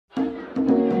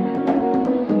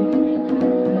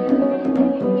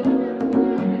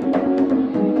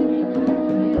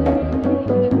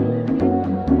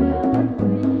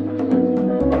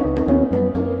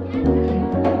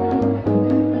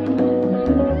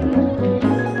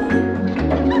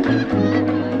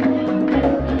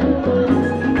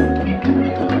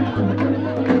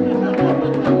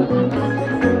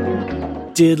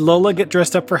Did Lola get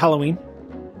dressed up for Halloween?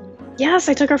 Yes,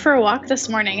 I took her for a walk this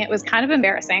morning. It was kind of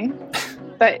embarrassing,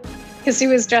 but because she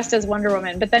was dressed as Wonder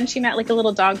Woman, but then she met like a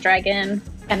little dog dragon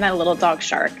and then a little dog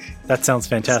shark. That sounds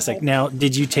fantastic. So, now,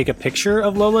 did you take a picture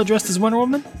of Lola dressed as Wonder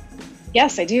Woman?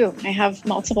 Yes, I do. I have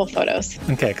multiple photos.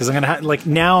 Okay, because I'm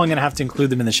gonna have to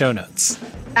include them in the show notes.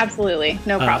 Absolutely,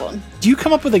 no problem. Do you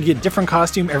come up with a different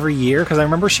costume every year? Because I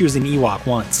remember she was an Ewok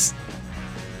once.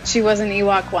 She was an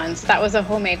Ewok once. That was a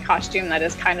homemade costume that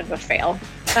is kind of a fail.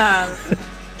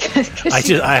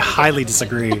 I highly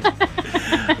disagree.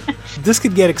 This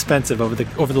could get expensive over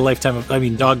the lifetime of. I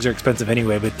mean, dogs are expensive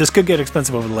anyway, but this could get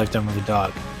expensive over the lifetime of a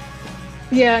dog.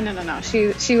 Yeah, no.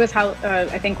 She was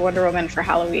I think Wonder Woman for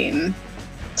Halloween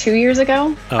 2 years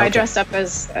ago. Oh, okay. I dressed up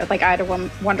as I had a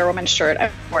Wonder Woman shirt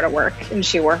I wore to work, and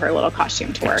she wore her little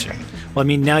costume to work. Well, I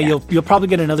mean, now you'll probably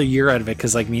get another year out of it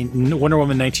because, Wonder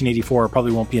Woman 1984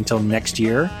 probably won't be until next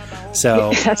year.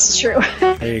 So that's true.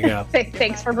 There you go.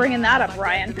 Thanks for bringing that up,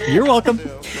 Ryan. You're welcome.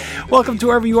 Welcome to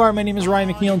wherever you are. My name is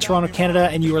Ryan McNeil in Toronto, Canada,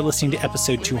 and you are listening to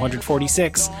episode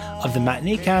 246 of the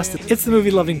Matinee Cast. It's the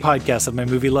movie-loving podcast of my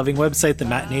movie-loving website,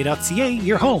 thematinee.ca,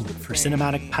 your home for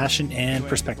cinematic passion and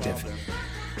perspective.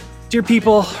 Dear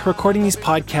people, recording these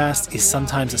podcasts is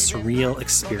sometimes a surreal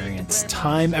experience.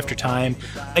 Time after time,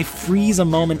 I freeze a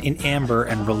moment in amber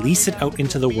and release it out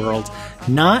into the world,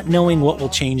 not knowing what will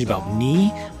change about me,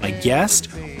 my guest,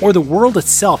 or the world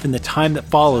itself in the time that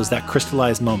follows that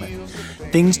crystallized moment.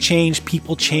 Things change,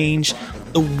 people change,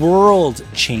 the world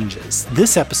changes.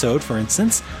 This episode, for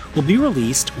instance, will be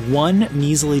released one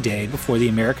measly day before the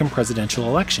American presidential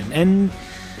election. And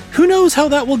who knows how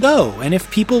that will go, and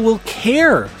if people will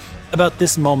care about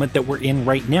this moment that we're in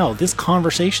right now, this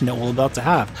conversation that we're about to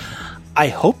have. I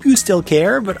hope you still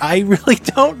care, but I really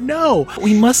don't know.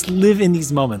 We must live in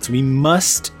these moments. We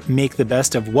must make the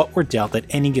best of what we're dealt at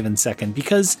any given second,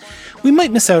 because we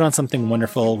might miss out on something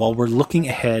wonderful while we're looking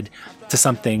ahead to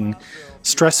something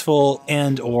stressful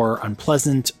and or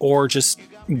unpleasant or just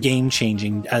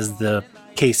game-changing, as the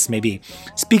case may be.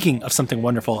 Speaking of something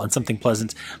wonderful and something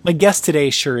pleasant, my guest today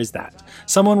sure is that.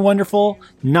 Someone wonderful,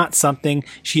 not something.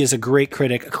 She is a great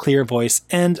critic, a clear voice,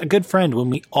 and a good friend when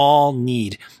we all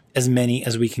need as many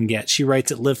as we can get. She writes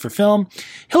at Live for Film.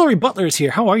 Hilary Butler is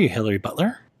here. How are you, Hilary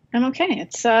Butler? I'm okay.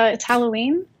 It's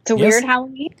Halloween. It's a weird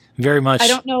Halloween. Very much. I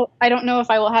don't know if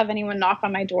I will have anyone knock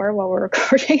on my door while we're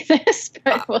recording this,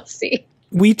 but we'll see.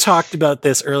 We talked about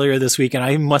this earlier this week, and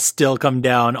I must still come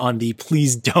down on the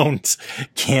please don't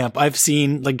camp. I've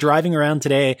seen, driving around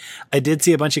today, I did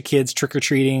see a bunch of kids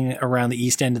trick-or-treating around the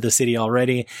east end of the city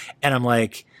already, and I'm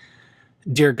like,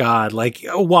 dear God,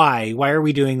 why? Why are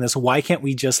we doing this? Why can't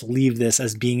we just leave this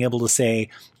as being able to say,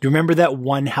 do you remember that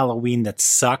one Halloween that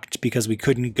sucked because we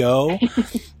couldn't go?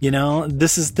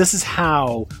 This is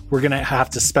how we're going to have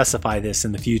to specify this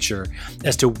in the future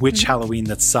as to which Halloween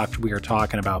that sucked we are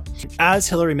talking about. As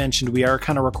Hilary mentioned, we are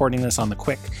kind of recording this on the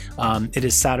quick. It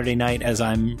is Saturday night as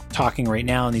I'm talking right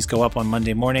now, and these go up on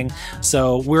Monday morning.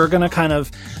 So we're going to kind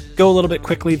of go a little bit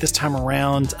quickly this time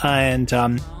around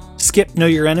and skip Know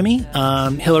Your Enemy.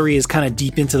 Hilary is kind of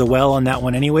deep into the well on that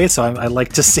one anyway, so I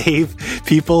like to save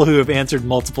people who have answered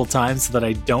multiple times so that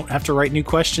I don't have to write new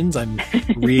questions. I'm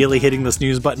really hitting the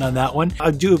snooze button on that one.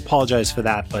 I do apologize for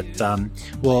that, but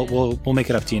we'll make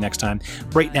it up to you next time.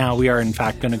 Right now, we are in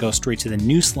fact going to go straight to the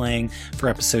new slang for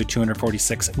episode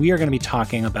 246. We are going to be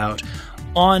talking about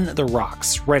On the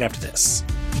Rocks right after this.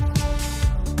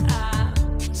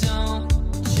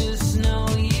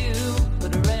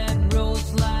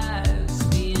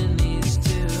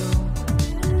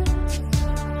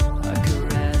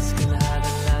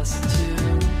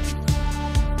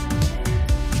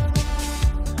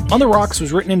 On the Rocks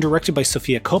was written and directed by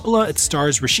Sofia Coppola. It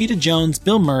stars Rashida Jones,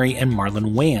 Bill Murray, and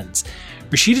Marlon Wayans.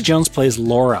 Rashida Jones plays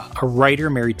Laura, a writer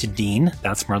married to Dean.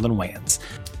 That's Marlon Wayans.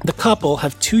 The couple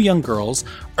have two young girls,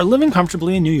 are living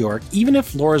comfortably in New York, even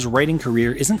if Laura's writing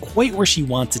career isn't quite where she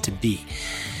wants it to be.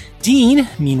 Dean,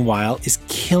 meanwhile, is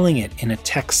killing it in a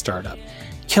tech startup.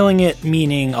 Killing it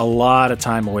meaning a lot of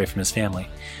time away from his family.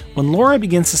 When Laura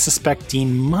begins to suspect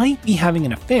Dean might be having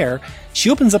an affair, she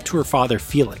opens up to her father,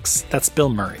 Felix. That's Bill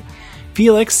Murray.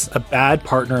 Felix, a bad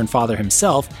partner and father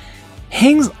himself,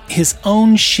 hangs his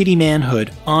own shitty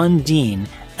manhood on Dean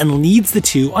and leads the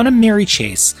two on a merry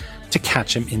chase to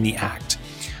catch him in the act.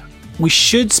 We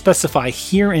should specify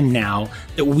here and now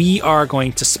that we are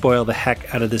going to spoil the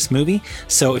heck out of this movie,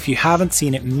 so if you haven't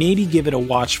seen it, maybe give it a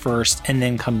watch first and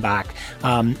then come back.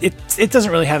 It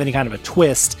doesn't really have any kind of a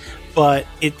twist, but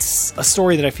it's a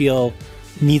story that I feel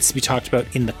needs to be talked about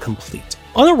in the complete.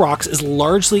 On the Rocks is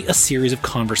largely a series of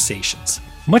conversations.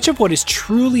 Much of what is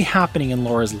truly happening in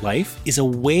Laura's life is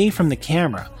away from the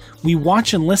camera. We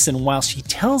watch and listen while she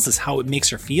tells us how it makes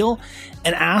her feel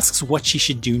and asks what she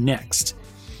should do next.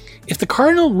 If the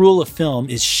cardinal rule of film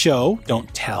is show,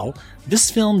 don't tell,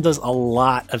 this film does a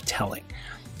lot of telling.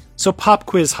 So pop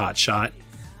quiz hotshot.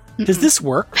 Does this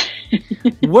work?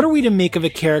 What are we to make of a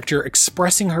character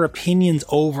expressing her opinions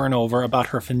over and over about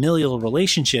her familial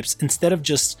relationships instead of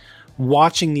just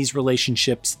watching these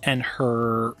relationships and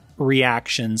her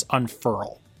reactions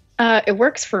unfurl? It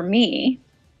works for me.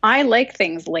 I like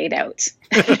things laid out.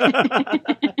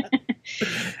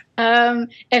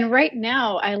 And right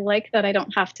now, I like that I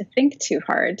don't have to think too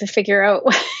hard to figure out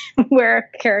where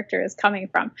a character is coming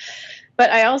from. But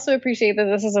I also appreciate that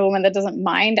this is a woman that doesn't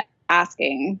mind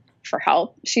asking for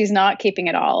help. She's not keeping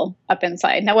it all up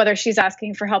inside. Now, whether she's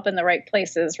asking for help in the right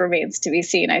places remains to be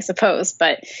seen, I suppose.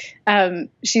 But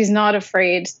she's not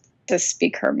afraid to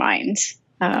speak her mind.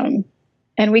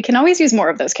 And we can always use more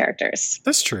of those characters.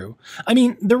 That's true. I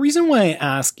mean, the reason why I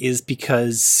ask is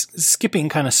because, skipping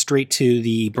kind of straight to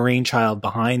the brainchild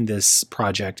behind this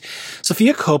project,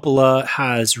 Sofia Coppola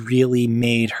has really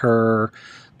made her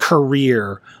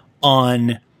career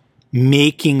on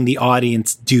making the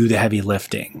audience do the heavy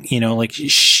lifting. You know, like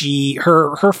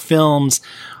her films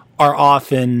are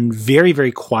often very,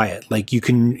 very quiet. Like you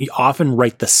often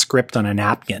write the script on a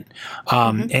napkin,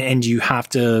 and you have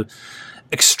to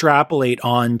extrapolate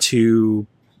onto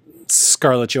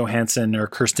Scarlett Johansson or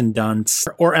Kirsten Dunst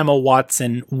or Emma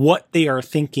Watson what they are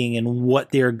thinking and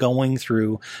what they are going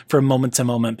through from moment to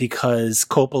moment, because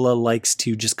Coppola likes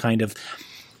to just kind of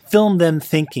film them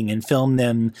thinking and film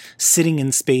them sitting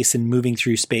in space and moving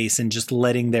through space and just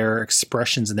letting their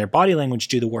expressions and their body language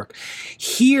do the work.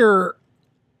 Here,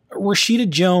 Rashida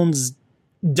Jones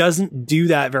doesn't do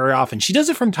that very often. She does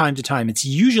it from time to time. It's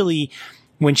usually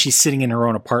when she's sitting in her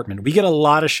own apartment. We get a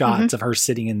lot of shots of her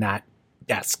sitting in that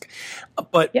desk.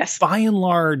 But by and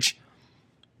large,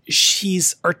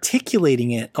 she's articulating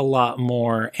it a lot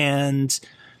more. And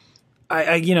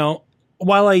I you know,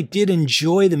 while I did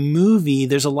enjoy the movie,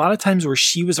 there's a lot of times where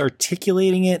she was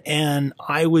articulating it and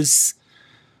I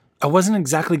wasn't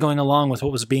exactly going along with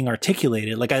what was being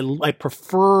articulated. Like I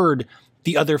preferred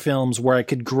the other films where I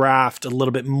could graft a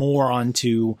little bit more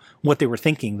onto what they were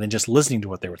thinking than just listening to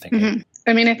what they were thinking. Mm-hmm.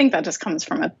 I mean, I think that just comes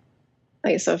from a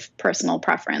place of personal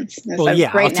preference. Well,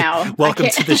 yeah. Now, welcome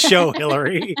to the show,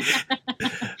 Hillary.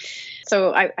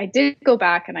 So I did go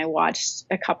back and I watched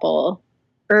a couple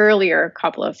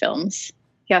of films.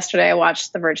 Yesterday, I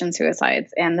watched The Virgin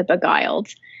Suicides and The Beguiled.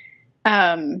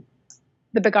 The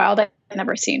Beguiled I'd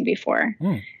never seen before.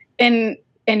 And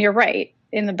you're right.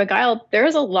 In The Beguiled,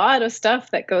 there's a lot of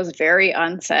stuff that goes very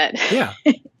unsaid. Yeah.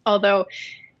 Although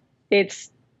it's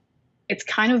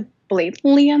kind of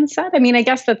blatantly unsaid. I mean, I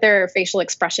guess that their facial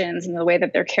expressions and the way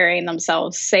that they're carrying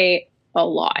themselves say a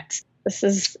lot. This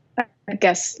is, I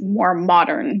guess, more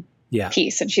modern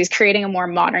piece. And she's creating a more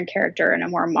modern character and a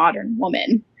more modern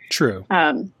woman. True.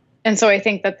 And so I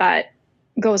think that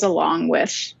goes along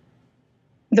with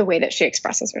the way that she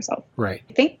expresses herself. Right.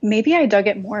 I think maybe I dug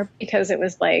it more because it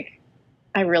was like,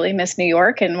 I really miss New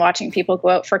York, and watching people go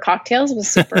out for cocktails was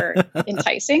super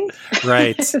enticing.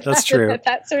 Right. That's true.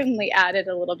 That certainly added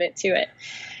a little bit to it.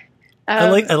 I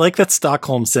like that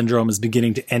Stockholm Syndrome is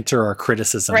beginning to enter our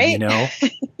criticism, right? You know?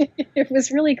 It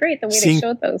was really great the way they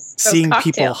showed those seeing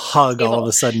people hug all of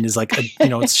a sudden is like,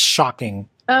 it's shocking.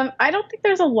 I don't think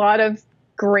there's a lot of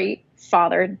great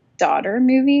father-daughter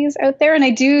movies out there. And I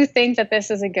do think that this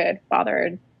is a good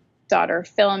father-daughter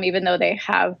film, even though they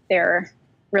have their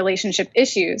relationship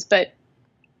issues. But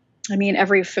I mean,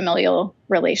 every familial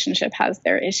relationship has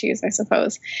their issues, I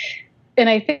suppose. And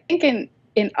I think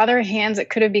in other hands, it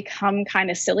could have become kind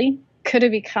of silly. Could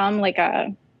have become like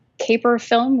a caper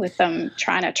film with them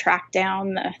trying to track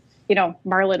down the,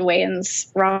 Marlon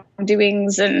Wayans'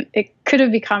 wrongdoings. And it could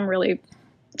have become really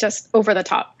just over the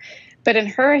top. But in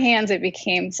her hands, it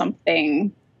became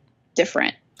something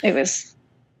different. It was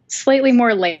slightly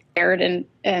more layered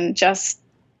and just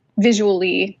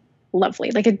visually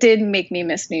lovely. Like, it did make me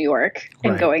miss New York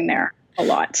and going there a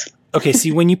lot. Okay,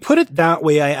 see, when you put it that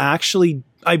way, I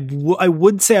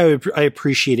would say I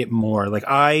appreciate it more. Like,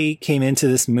 I came into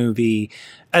this movie,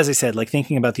 as I said, like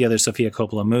thinking about the other Sofia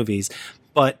Coppola movies.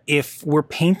 But if we're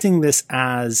painting this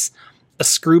as a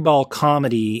screwball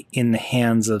comedy in the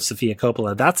hands of Sofia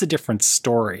Coppola, that's a different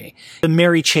story. The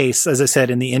merry chase, as I said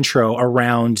in the intro,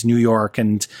 around New York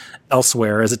and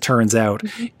elsewhere, as it turns out,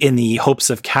 in the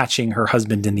hopes of catching her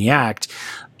husband in the act.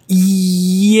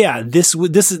 Yeah, this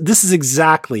is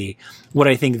exactly what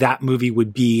I think that movie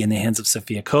would be in the hands of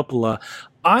Sofia Coppola.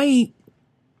 I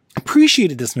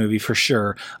appreciated this movie for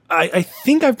sure. I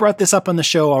think I've brought this up on the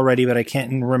show already, but I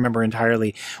can't remember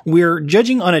entirely. We're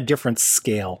judging on a different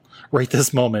scale right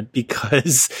this moment,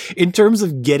 because in terms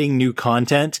of getting new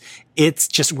content, it's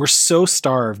just, we're so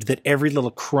starved that every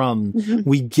little crumb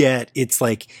we get, it's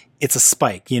like, it's a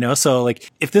spike, you know? So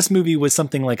like, if this movie was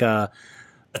something like a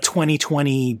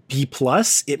 2020 B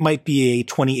plus, it might be a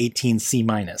 2018 C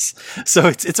minus. So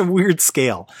it's a weird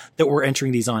scale that we're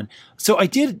entering these on. So I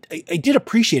did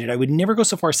appreciate it. I would never go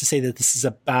so far as to say that this is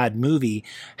a bad movie.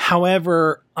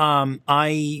 However,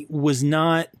 I was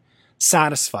not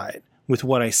satisfied with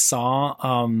what I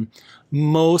saw.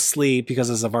 Mostly because,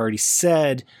 as I've already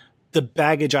said, the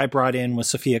baggage I brought in was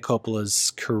Sofia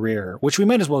Coppola's career, which we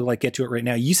might as well like get to it right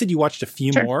now. You said you watched a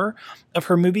few more of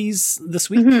her movies this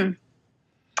week.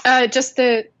 Just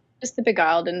the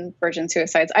Beguiled and Virgin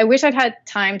Suicides. I wish I'd had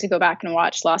time to go back and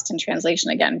watch Lost in Translation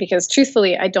again, because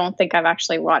truthfully, I don't think I've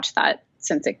actually watched that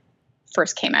since it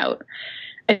first came out.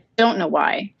 I don't know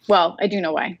why. Well, I do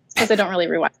know why, because I don't really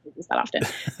rewatch movies that often.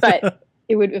 But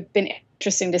it would have been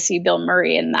interesting to see Bill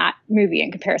Murray in that movie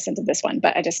in comparison to this one,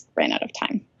 but I just ran out of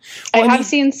time. Well, I have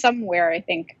seen Somewhere, I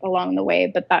think, along the way,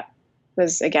 but that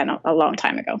was, again, a long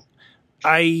time ago.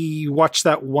 I watched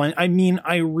that one. I mean,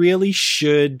 I really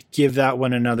should give that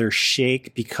one another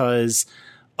shake, because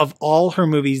of all her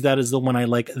movies, that is the one I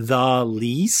like the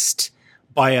least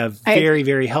by a very,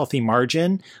 very healthy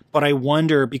margin. But I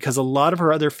wonder, because a lot of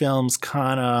her other films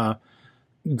kind of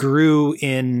grew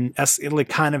kind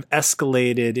of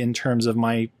escalated in terms of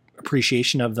my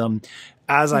appreciation of them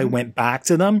as I went back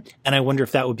to them. And I wonder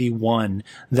if that would be one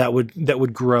that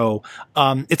would grow.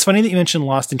 It's funny that you mentioned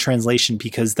Lost in Translation,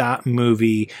 because that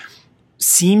movie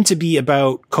seemed to be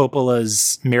about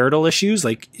Coppola's marital issues.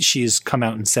 Like, she's come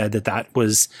out and said that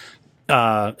was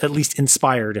at least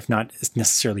inspired, if not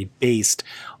necessarily based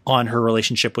on her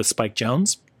relationship with Spike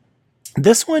Jonze.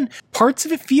 This one, parts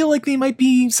of it feel like they might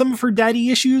be some of her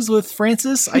daddy issues with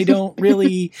Francis. I don't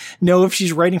really know if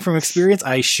she's writing from experience.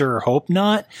 I sure hope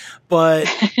not.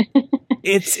 But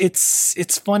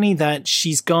it's funny that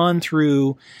she's gone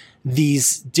through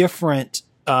these different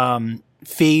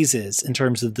phases in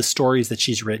terms of the stories that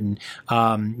she's written.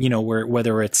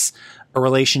 Whether it's a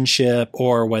relationship,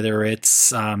 or whether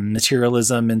it's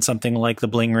materialism in something like The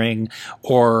Bling Ring,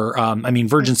 or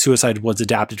Virgin Suicide was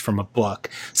adapted from a book,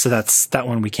 so that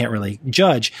one we can't really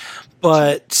judge.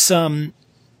 But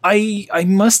I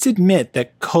must admit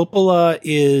that Coppola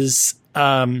is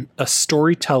a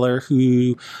storyteller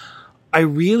who I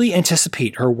really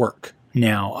anticipate her work.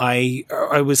 Now, I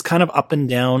was kind of up and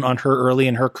down on her early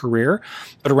in her career,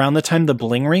 but around the time The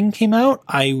Bling Ring came out,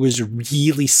 I was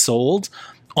really sold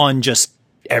on just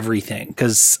everything,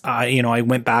 because I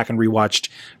went back and rewatched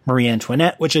Marie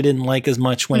Antoinette, which I didn't like as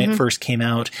much when it first came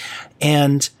out,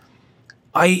 and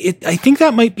I think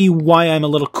that might be why I'm a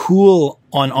little cool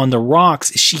on The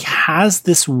Rocks. She has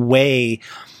this way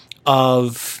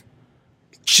of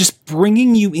just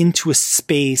bringing you into a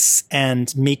space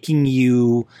and making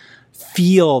you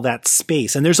feel that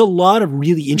space, and there's a lot of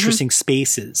really interesting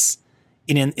spaces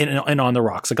in On the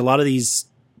Rocks. Like, a lot of these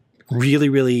really,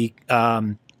 really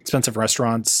expensive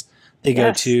restaurants they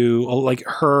go to, like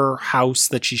her house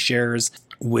that she shares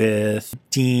with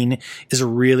Dean is a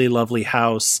really lovely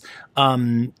house.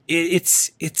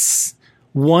 It's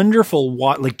wonderful,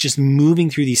 like just moving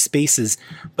through these spaces,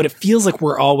 but it feels like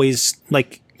we're always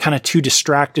like kind of too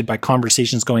distracted by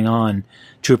conversations going on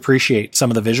to appreciate some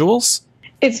of the visuals.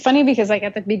 It's funny because, like,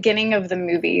 at the beginning of the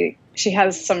movie, she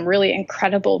has some really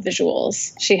incredible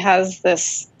visuals. She has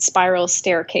this spiral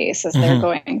staircase as they're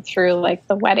going through, like,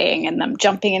 the wedding, and them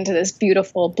jumping into this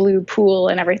beautiful blue pool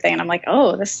and everything. And I'm like,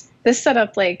 oh, this set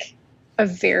up, like, a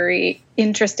very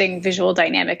interesting visual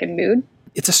dynamic and mood.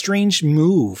 It's a strange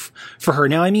move for her.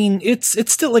 Now, I mean, it's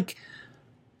still,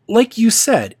 like you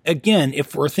said, again,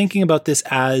 if we're thinking about this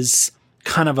as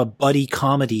kind of a buddy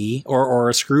comedy or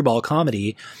a screwball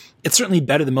comedy, it's certainly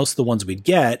better than most of the ones we'd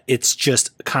get. It's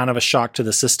just kind of a shock to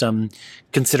the system,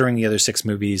 considering the other 6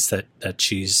 movies that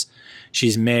she's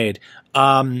made.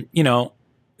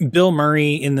 Bill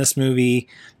Murray in this movie.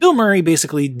 Bill Murray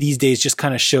basically these days just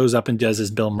kind of shows up and does his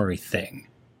Bill Murray thing.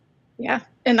 Yeah,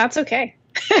 and that's okay.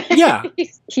 Yeah.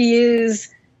 He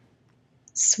is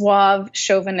suave,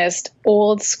 chauvinist,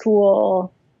 old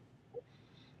school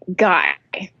guy,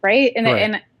 right?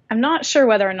 And I'm not sure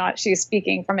whether or not she's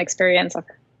speaking from experience of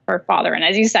her father. And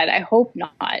as you said, I hope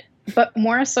not, but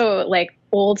more so like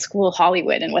old school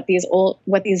Hollywood and what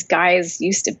these guys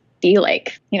used to be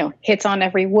like, hits on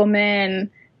every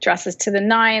woman, dresses to the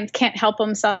nines, can't help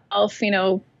himself,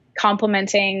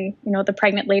 complimenting, the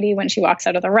pregnant lady when she walks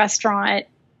out of the restaurant.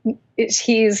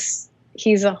 He's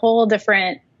he's a whole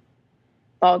different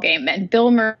ballgame. And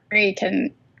Bill Murray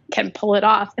can pull it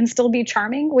off and still be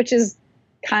charming, which is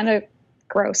kind of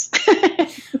gross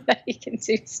that he can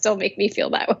still make me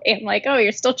feel that way. I'm like, oh,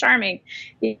 you're still charming,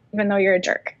 even though you're a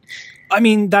jerk. I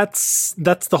mean, that's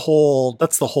the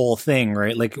whole thing,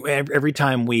 right? Like every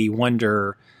time we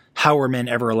wonder how are men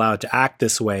ever allowed to act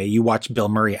this way, you watch Bill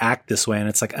Murray act this way, and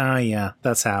it's like, oh yeah,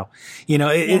 that's how,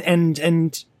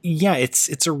 and yeah,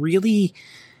 it's a really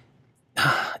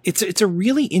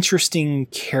interesting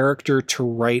character to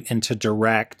write and to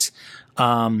direct.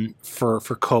 For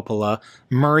Coppola.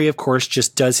 Murray, of course,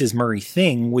 just does his Murray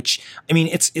thing, which, I mean,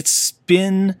 it's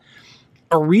been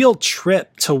a real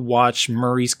trip to watch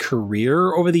Murray's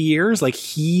career over the years. Like,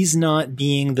 he's not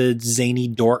being the zany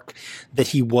dork that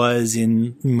he was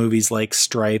in movies like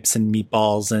Stripes and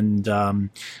Meatballs and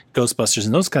Ghostbusters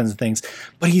and those kinds of things.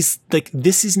 But he's like,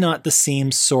 this is not the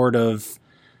same sort of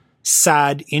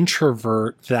sad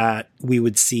introvert that we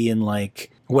would see in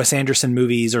like Wes Anderson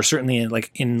movies, or certainly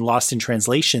in Lost in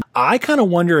Translation. I kind of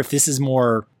wonder if this is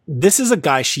a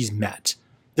guy she's met.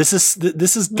 This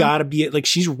has got to be like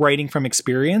she's writing from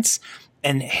experience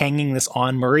and hanging this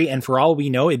on Murray. And for all we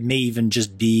know, it may even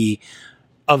just be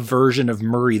a version of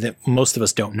Murray that most of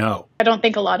us don't know. I don't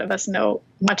think a lot of us know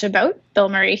much about Bill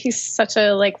Murray. He's such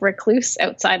a like recluse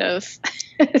outside of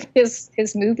his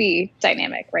movie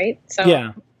dynamic, right? So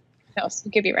yeah. No,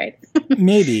 you could be right.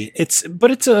 Maybe it's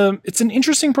an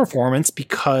interesting performance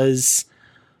because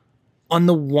on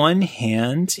the one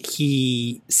hand,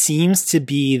 he seems to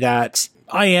be that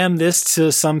I am this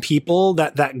to some people,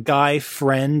 that guy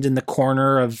friend in the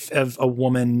corner of a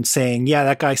woman saying, yeah,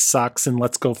 that guy sucks. And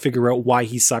let's go figure out why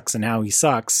he sucks and how he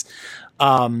sucks.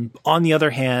 On the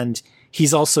other hand,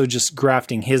 he's also just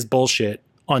grafting his bullshit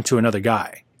onto another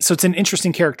guy. So it's an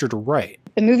interesting character to write.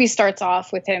 The movie starts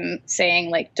off with him saying,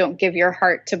 like, don't give your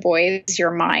heart to boys,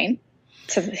 you're mine,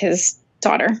 to his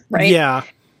daughter, right? Yeah.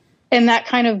 And that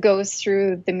kind of goes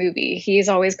through the movie. He's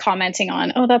always commenting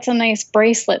on, oh, that's a nice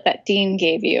bracelet that Dean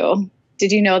gave you.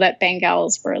 Did you know that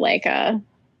Bengals were like a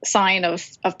sign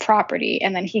of property?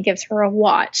 And then he gives her a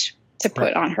watch to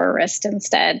put on her wrist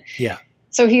instead. Yeah.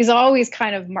 So he's always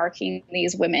kind of marking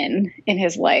these women in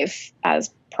his life as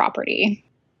property.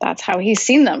 That's how he's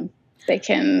seen them. They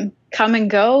can come and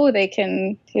go. They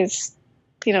can, that's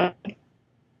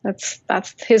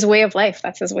his way of life.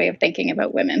 That's his way of thinking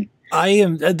about women.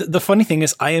 The funny thing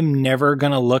is I am never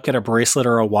going to look at a bracelet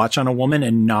or a watch on a woman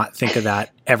and not think of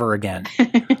that ever again.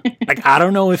 Like, I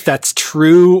don't know if that's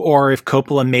true or if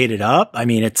Coppola made it up. I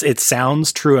mean, it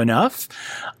sounds true enough.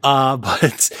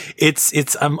 But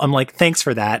I'm like, thanks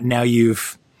for that. Now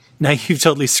you've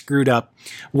totally screwed up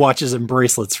watches and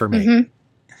bracelets for me. Mm-hmm.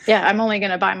 Yeah, I'm only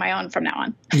going to buy my own from now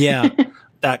on. Yeah,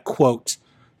 that quote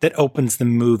that opens the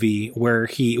movie where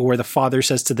the father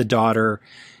says to the daughter,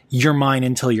 "You're mine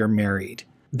until you're married."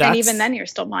 And even then, you're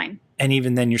still mine. And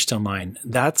even then, you're still mine.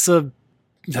 That's a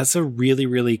really,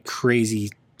 really crazy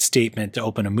statement to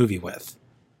open a movie with,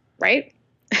 right?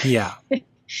 Yeah.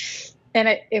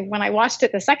 And when I watched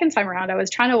it the second time around, I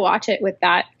was trying to watch it with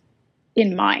that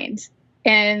in mind,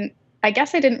 and I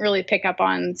guess I didn't really pick up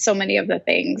on so many of the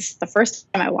things the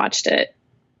first time I watched it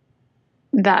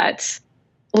that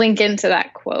link into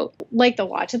that quote, like the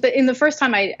watch. But in the first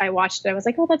time I watched it, I was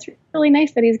like, oh, that's really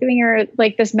nice that he's giving her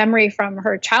like this memory from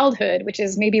her childhood, which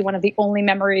is maybe one of the only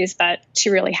memories that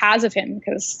she really has of him,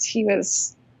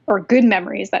 because or good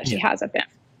memories that she has of him.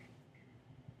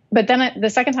 But then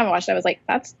the second time I watched it, I was like,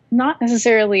 that's not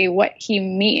necessarily what he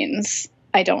means,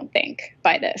 I don't think,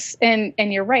 by this. And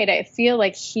you're right. I feel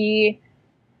like he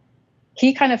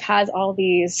kind of has all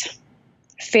these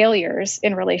failures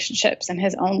in relationships in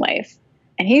his own life.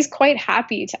 And he's quite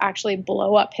happy to actually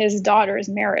blow up his daughter's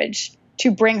marriage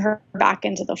to bring her back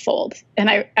into the fold. And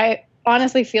I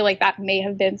honestly feel like that may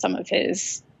have been some of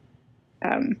his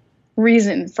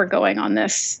reason for going on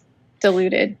this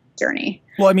deluded journey.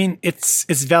 Well, I mean, it's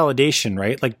validation,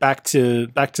 right? Like back to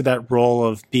that role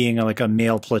of being a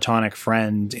male platonic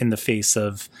friend in the face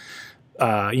of,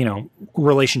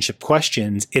 relationship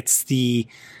questions. It's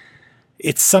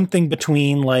something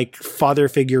between like father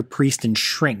figure, priest, and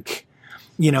shrink,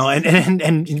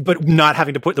 but not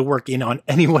having to put the work in on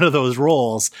any one of those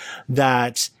roles.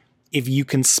 That if you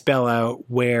can spell out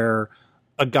where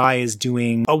a guy is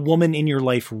doing a woman in your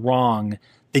life wrong,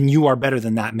 then you are better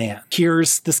than that man.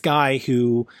 Here's this guy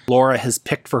who Laura has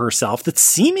picked for herself that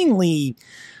seemingly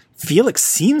Felix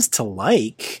seems to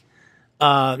like.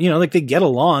 Like they get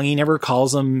along. He never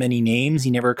calls him any names.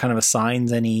 He never kind of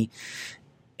assigns any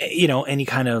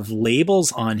kind of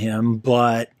labels on him,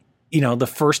 but the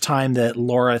first time that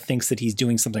Laura thinks that he's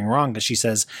doing something wrong, because she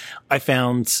says, I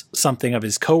found something of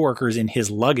his coworkers in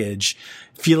his luggage,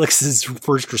 Felix's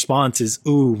first response is,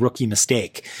 ooh, rookie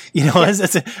mistake.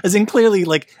 As in clearly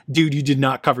like, dude, you did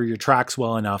not cover your tracks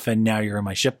well enough and now you're in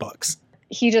my shit books.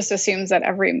 He just assumes that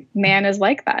every man is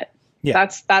like that. Yeah.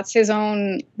 That's his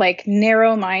own like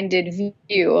narrow-minded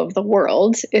view of the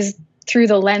world, is through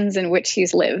the lens in which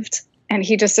he's lived. And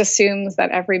he just assumes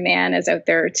that every man is out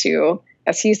there to,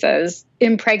 as he says,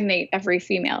 impregnate every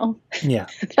female. Yeah.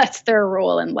 That's their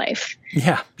role in life.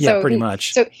 Yeah. Pretty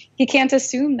much. So he can't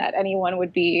assume that anyone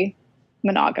would be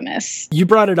monogamous. You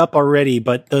brought it up already,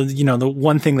 but the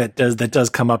one thing that does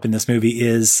come up in this movie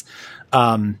is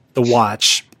the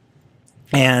watch.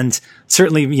 And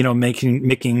certainly,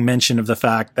 making mention of the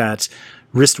fact that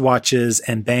wristwatches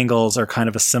and bangles are kind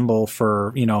of a symbol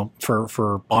for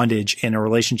bondage in a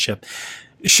relationship.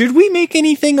 Should we make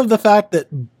anything of the fact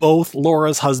that both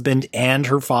Laura's husband and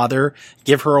her father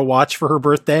give her a watch for her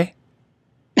birthday?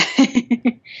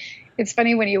 It's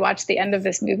funny when you watch the end of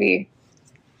this movie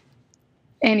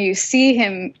and you see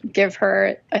him give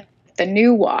her the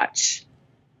new watch.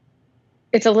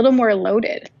 It's a little more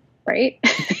loaded, right?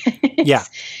 Yeah.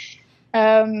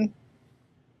 And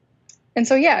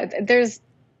so, there's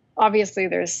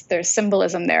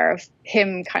symbolism there of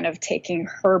him kind of taking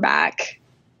her back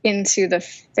into the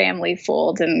family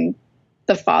fold and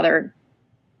the father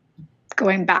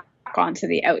going back onto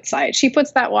the outside. She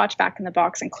puts that watch back in the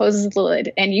box and closes the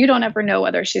lid, and you don't ever know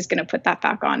whether she's going to put that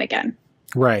back on again.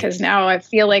 Right. Because now I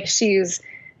feel like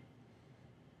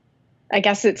I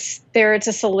guess it's there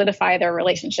to solidify their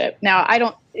relationship. Now,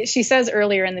 she says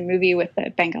earlier in the movie with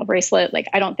the bangle bracelet, like,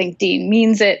 I don't think Dean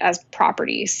means it as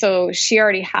property. So she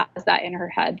already has that in her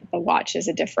head. The watch is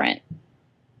a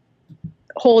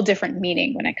whole different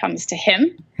meaning when it comes to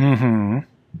him.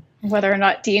 Mm-hmm. Whether or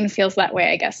not Dean feels that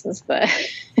way, I guess, is the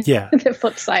the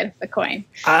flip side of the coin.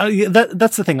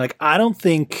 That's the thing. Like, I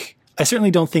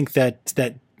certainly don't think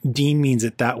that Dean means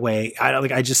it that way.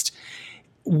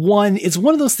 It's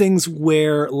one of those things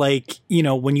where, like,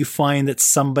 when you find that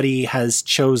somebody has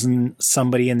chosen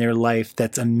somebody in their life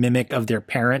that's a mimic of their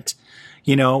parent,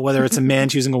 whether it's a man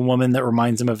choosing a woman that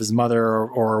reminds him of his mother,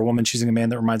 or a woman choosing a man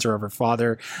that reminds her of her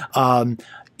father.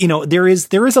 There is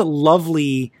a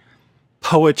lovely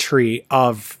poetry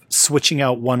of switching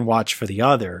out one watch for the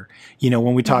other.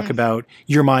 When we talk about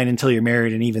you're mine until you're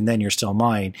married, and even then you're still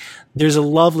mine, there's a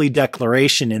lovely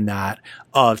declaration in that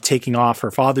of taking off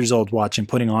her father's old watch and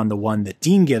putting on the one that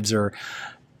Dean gives her.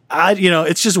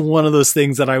 It's just one of those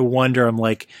things that I wonder, I'm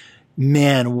like,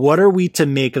 man, what are we to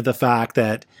make of the fact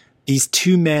that these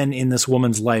two men in this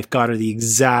woman's life got her the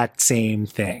exact same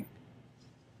thing?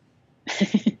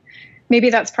 Maybe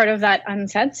that's part of that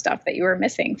unsaid stuff that you were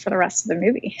missing for the rest of the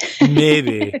movie.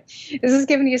 Maybe. This is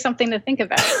giving you something to think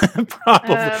about.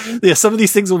 Probably. Some of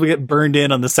these things will get burned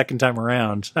in on the second time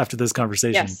around after this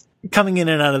conversation. Yes. Coming in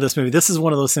and out of this movie, this is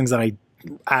one of those things that I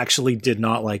actually did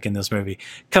not like in this movie.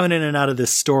 Coming in and out of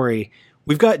this story,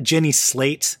 we've got Jenny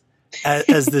Slate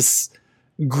as this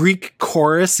Greek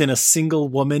chorus in a single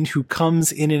woman who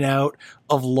comes in and out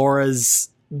of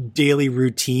Laura's daily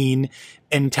routine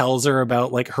and tells her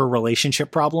about, like, her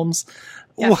relationship problems.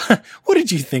 Yeah. What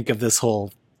did you think of this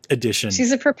whole edition?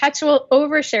 She's a perpetual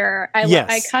oversharer.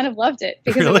 I kind of loved it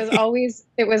because really?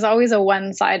 it was always a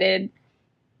one-sided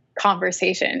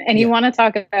conversation. And you want to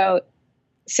talk about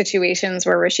situations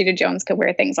where Rashida Jones could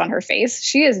wear things on her face.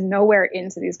 She is nowhere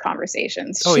into these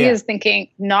conversations. She is thinking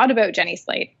not about Jenny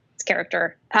Slate's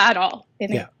character at all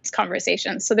in these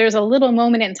conversations. So there's a little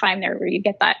moment in time there where you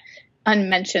get that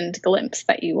unmentioned glimpse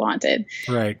that you wanted.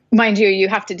 Right. Mind you, you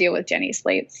have to deal with Jenny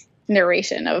Slate's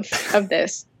narration of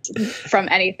this, from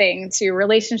anything to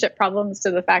relationship problems to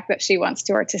the fact that she wants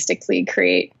to artistically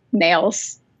create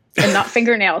nails and not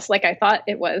fingernails like I thought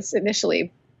it was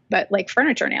initially, but like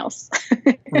furniture nails.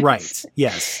 Right.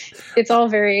 Yes. It's all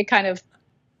very kind of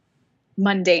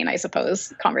mundane, I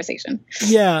suppose, conversation.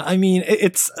 Yeah. I mean,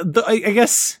 I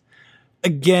guess,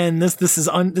 again, this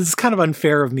is kind of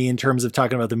unfair of me in terms of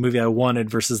talking about the movie I wanted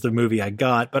versus the movie I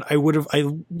got, but I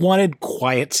wanted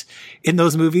quiet in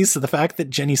those movies. So the fact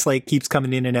that Jenny Slate keeps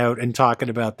coming in and out and talking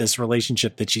about this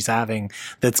relationship that she's having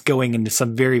that's going into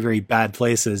some very, very bad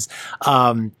places,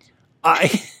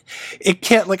 I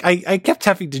kept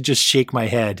having to just shake my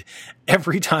head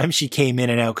every time she came in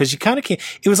and out, because she kind of came.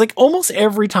 It was like almost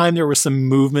every time there was some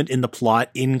movement in the plot,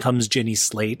 in comes Jenny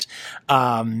Slate.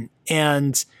 And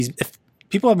if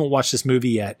people haven't watched this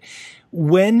movie yet,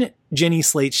 when Jenny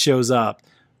Slate shows up,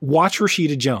 watch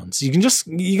Rashida Jones. You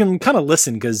can kind of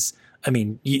listen, because I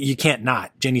mean, you can't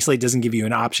not. Jenny Slate doesn't give you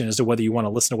an option as to whether you want to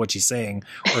listen to what she's saying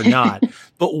or not.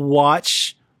 But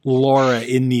watch Laura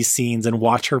in these scenes and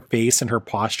watch her face and her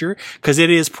posture, because it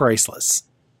is priceless.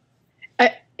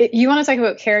 You want to talk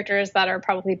about characters that are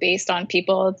probably based on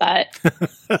people that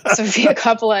Sofia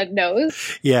Coppola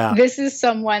knows? Yeah. This is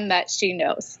someone that she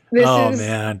knows.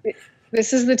 Man.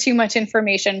 This is the too much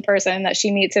information person that she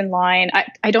meets in line.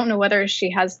 I don't know whether she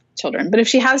has children, but if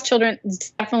she has children, it's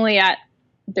definitely at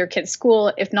their kid's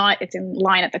school. If not, it's in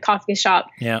line at the coffee shop.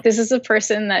 Yeah. This is a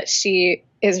person that she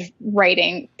is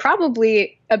writing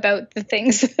probably about the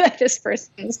things that this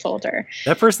person has told her.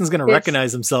 That person's going to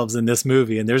recognize themselves in this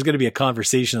movie, and there's going to be a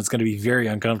conversation that's going to be very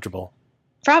uncomfortable.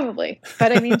 Probably.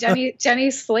 But I mean,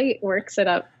 Jenny Slate works it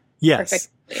up perfectly.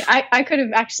 I could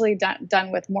have actually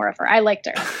done with more of her. I liked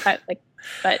her.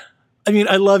 But I mean,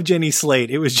 I love Jenny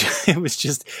Slate. It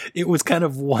was kind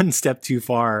of one step too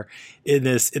far in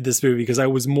this movie, because I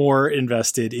was more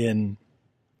invested in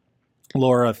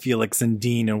Laura, Felix, and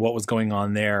Dean and what was going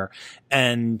on there,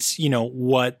 and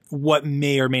what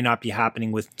may or may not be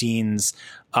happening with Dean's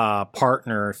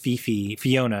partner,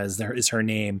 Fiona is her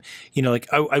name.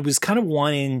 I was kind of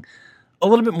wanting a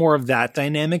little bit more of that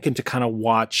dynamic, and to kind of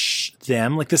watch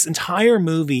them. Like, this entire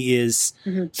movie is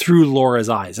through Laura's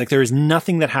eyes. Like, there is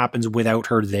nothing that happens without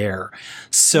her there.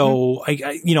 So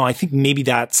I think maybe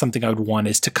that's something I would want,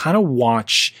 is to kind of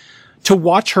watch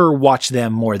her watch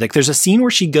them more. Like, there's a scene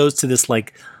where she goes to this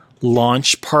like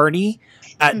launch party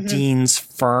at Dean's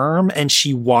firm, and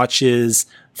she watches,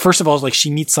 first of all, like,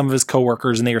 she meets some of his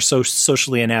coworkers and they are so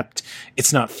socially inept,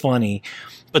 it's not funny.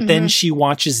 But then she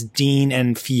watches Dean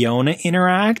and Fiona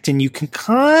interact, and you can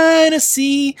kind of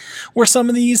see where some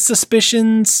of these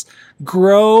suspicions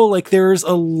grow. Like, there's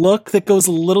a look that goes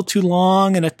a little too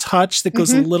long and a touch that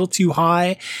goes a little too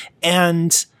high.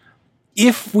 And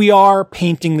if we are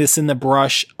painting this in the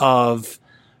brush of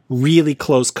really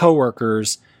close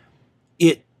coworkers,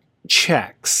 it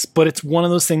checks. But it's one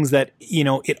of those things that,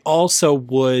 it also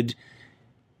would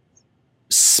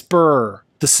spur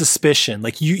the suspicion.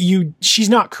 Like, she's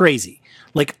not crazy.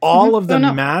 Like, all of the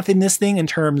math in this thing, in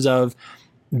terms of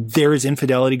there is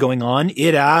infidelity going on,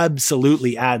 it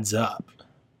absolutely adds up.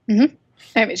 I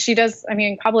mean, she does. I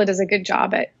mean, Coppola does a good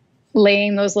job at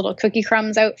laying those little cookie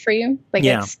crumbs out for you. Like,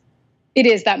 it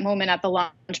is that moment at the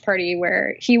launch party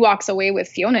where he walks away with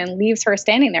Fiona and leaves her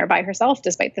standing there by herself,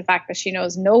 despite the fact that she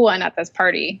knows no one at this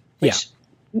party, which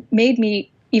made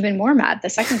me even more mad the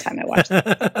second time I watched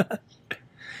it.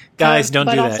 Guys, don't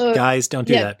do that. Guys, don't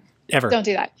do that. Ever. Don't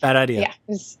do that. Bad idea.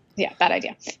 Bad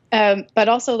idea. But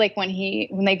also, like, when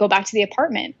they go back to the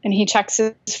apartment and he checks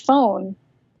his phone,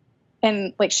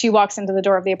 and like, she walks into the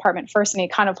door of the apartment first, and he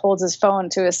kind of holds his phone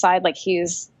to his side, like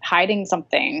he's hiding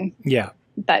something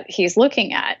that he's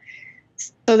looking at.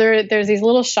 So there's these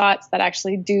little shots that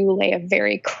actually do lay a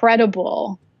very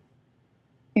credible,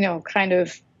 kind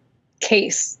of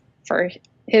case for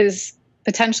his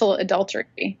potential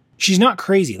adultery. She's not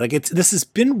crazy. Like, this has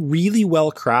been really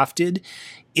well crafted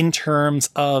in terms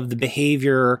of the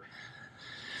behavior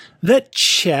that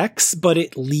checks, but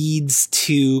it leads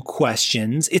to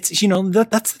questions. It's,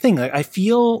 that's the thing. Like, I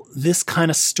feel this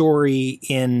kind of story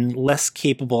in less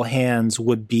capable hands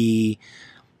would be,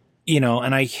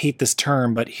 and I hate this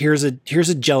term, but here's a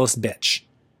jealous bitch.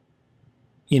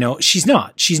 She's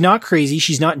not crazy.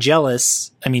 She's not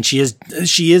jealous. I mean, she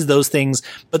is those things,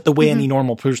 but the way any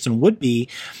normal person would be.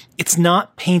 It's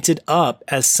not painted up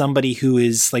as somebody who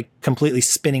is like completely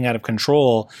spinning out of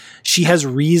control. She has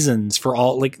reasons for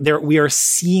all, like, we are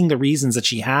seeing the reasons that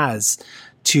she has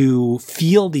to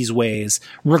feel these ways,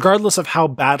 regardless of how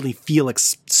badly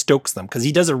Felix stokes them. Cause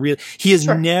he is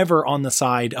never on the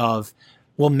side of,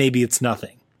 well, maybe it's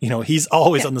nothing. He's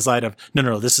always on the side of,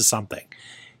 no, this is something.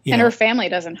 Her family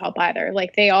doesn't help either.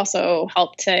 Like, they also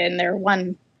help to, in their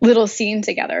one little scene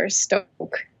together,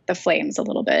 stoke the flames a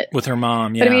little bit. With her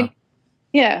mom, But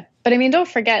I mean, don't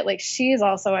forget, like, she's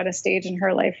also at a stage in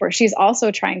her life where she's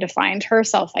also trying to find her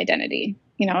self-identity.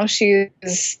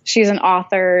 She's an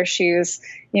author. She's,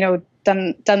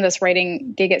 done this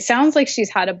writing gig. It sounds like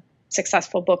she's had a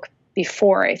successful book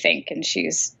before, I think, and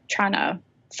she's trying to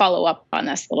follow up on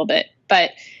this a little bit.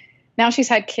 But now she's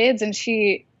had kids, and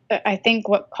I think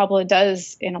what Coppola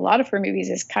does in a lot of her movies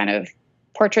is kind of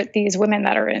portrait these women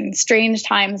that are in strange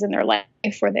times in their life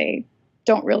where they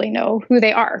don't really know who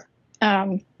they are.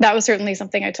 That was certainly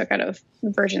something I took out of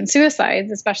Virgin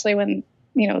Suicides, especially when,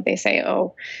 they say,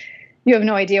 oh, you have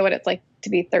no idea what it's like to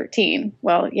be 13.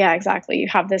 Well, yeah, exactly. You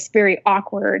have this very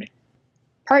awkward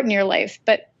part in your life,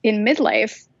 but in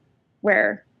midlife,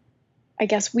 where I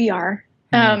guess we are,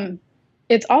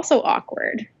 it's also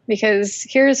awkward, because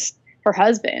here's her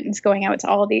husband going out to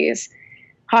all these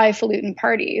highfalutin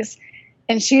parties.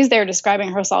 And she's there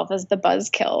describing herself as the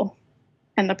buzzkill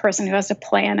and the person who has to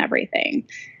plan everything.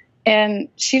 And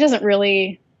she doesn't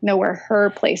really know where her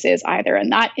place is either.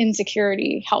 And that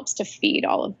insecurity helps to feed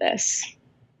all of this.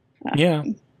 A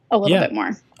little bit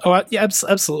more. Oh, yeah,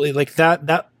 absolutely. Like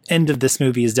that end of this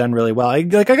movie is done really well. I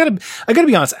gotta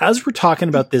be honest, as we're talking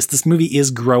about this movie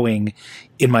is growing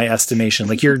in my estimation.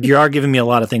 Like you are giving me a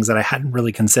lot of things that I hadn't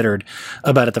really considered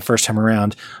about it the first time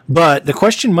around. But the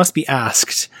question must be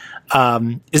asked,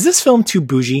 is this film too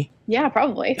bougie? Yeah,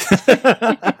 probably.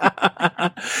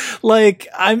 Like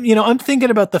I'm thinking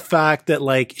about the fact that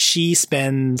like she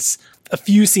spends a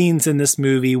few scenes in this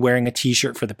movie wearing a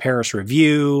t-shirt for the Paris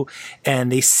Review, and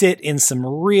they sit in some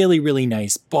really, really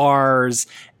nice bars,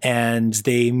 and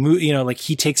they move, like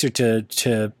he takes her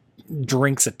to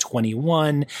drinks at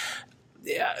 21.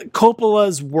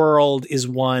 Coppola's world is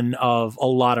one of a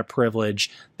lot of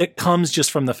privilege that comes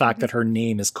just from the fact that her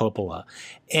name is Coppola.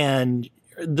 And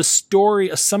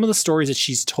some of the stories that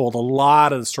she's told, a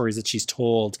lot of the stories that she's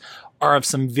told are of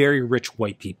some very rich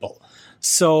white people.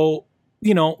 So,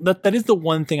 that is the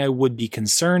one thing I would be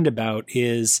concerned about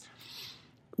is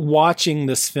watching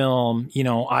this film.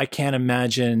 I can't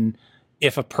imagine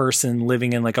if a person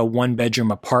living in like a 1-bedroom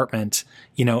apartment,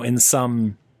 in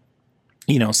some,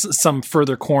 some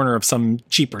further corner of some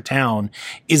cheaper town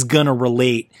is going to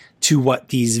relate to what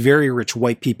these very rich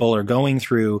white people are going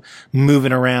through,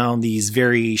 moving around these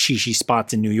very shishi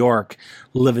spots in New York,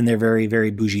 living their very,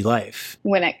 very bougie life.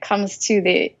 When it comes to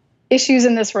the issues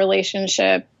in this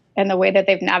relationship and the way that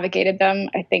they've navigated them,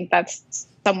 I think that's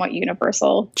somewhat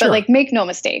universal. Sure. But like, make no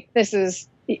mistake, this is,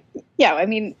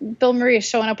 Bill Murray is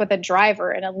showing up with a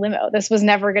driver in a limo. This was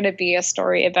never going to be a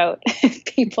story about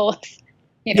people,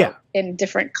 in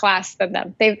different class than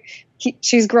them.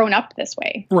 She's grown up this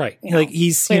way. Right. Like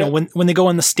he's, when they go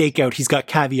on the stakeout, he's got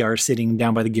caviar sitting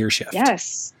down by the gear shift.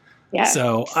 Yes. Yeah.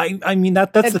 So I mean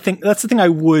that's the thing. That's the thing I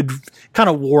would kind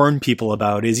of warn people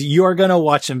about is you are going to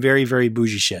watch some very, very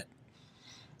bougie shit.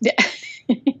 Yeah.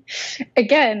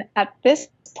 Again, at this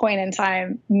point in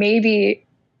time, maybe,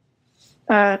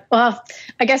 I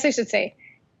guess I should say,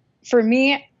 for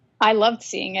me, I loved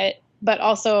seeing it, but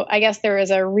also I guess there is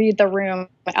a read the room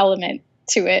element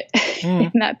to it,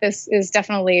 in that this is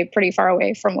definitely pretty far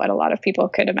away from what a lot of people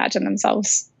could imagine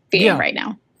themselves being right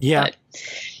now. Yeah. But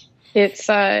it's,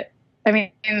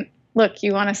 look,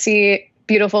 you want to see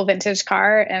beautiful vintage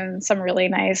car and some really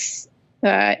nice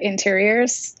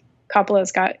interiors.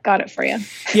 Coppola's got it for you.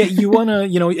 Yeah, you want to,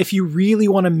 if you really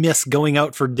want to miss going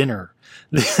out for dinner,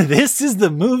 this is the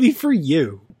movie for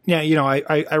you. Yeah,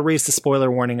 I raised a spoiler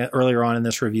warning earlier on in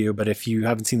this review, but if you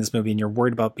haven't seen this movie and you're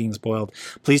worried about being spoiled,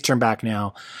 please turn back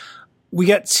now. We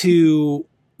get to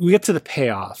the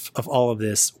payoff of all of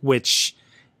this, which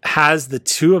has the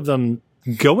two of them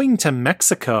going to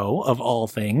Mexico of all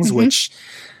things, which,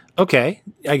 okay,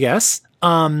 I guess.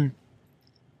 And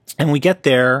we get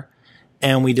there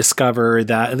and we discover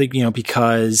that,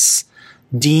 because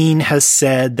Dean has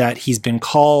said that he's been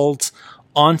called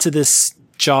onto this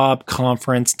job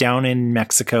conference down in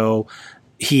Mexico.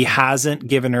 He hasn't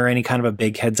given her any kind of a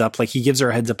big heads up. Like he gives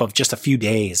her a heads up of just a few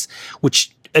days,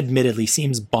 which admittedly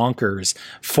seems bonkers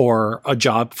for a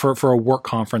job, for a work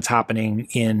conference happening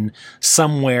in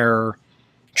somewhere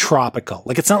tropical.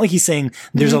 Like it's not like he's saying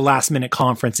there's a last minute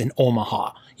conference in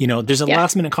Omaha. There's a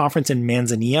last minute conference in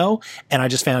Manzanillo, and I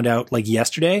just found out like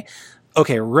yesterday.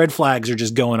 Okay, red flags are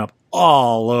just going up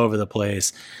all over the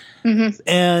place.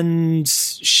 And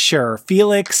sure,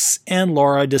 Felix and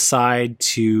Laura decide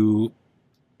to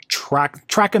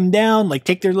track him down, like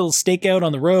take their little stakeout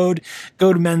on the road,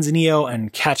 go to Manzanillo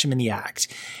and catch him in the act.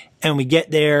 And we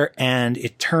get there, and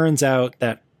it turns out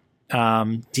that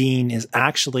Dean is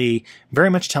actually very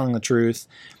much telling the truth.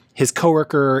 His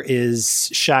coworker is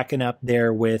shacking up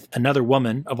there with another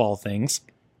woman, of all things.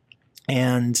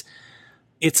 And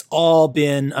it's all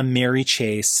been a merry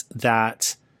chase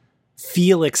that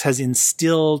Felix has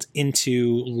instilled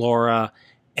into Laura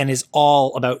and is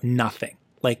all about nothing.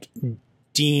 Like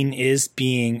Dean is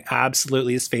being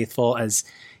absolutely as faithful as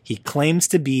he claims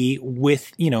to be,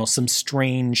 with, some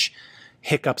strange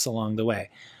hiccups along the way.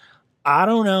 I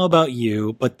don't know about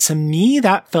you, but to me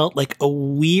that felt like a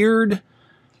weird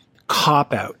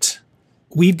cop-out.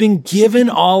 We've been given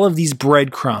all of these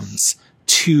breadcrumbs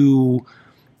to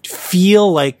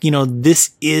feel like,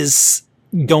 this is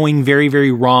going very,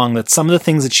 very wrong, that some of the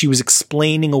things that she was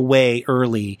explaining away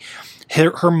early,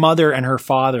 her mother and her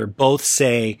father both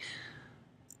say,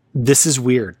 this is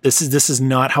weird. This is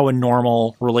not how a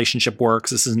normal relationship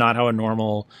works. This is not how a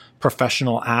normal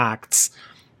professional acts.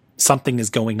 Something is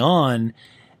going on.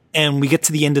 And we get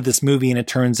to the end of this movie and it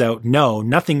turns out, no,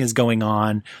 nothing is going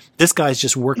on. This guy's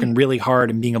just working really hard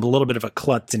and being a little bit of a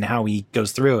klutz in how he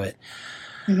goes through it.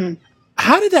 Mm-hmm.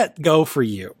 How did that go for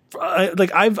you? I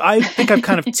think I've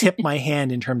kind of tipped my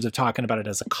hand in terms of talking about it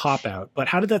as a cop-out, but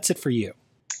how did that sit for you?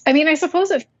 I mean, I suppose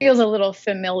it feels a little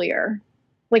familiar.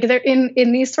 Like they're in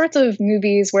these sorts of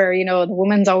movies where, you know, the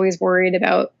woman's always worried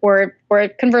about, or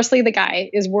conversely, the guy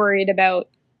is worried about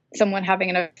someone having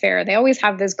an affair. They always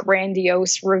have this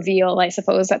grandiose reveal, I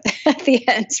suppose, at the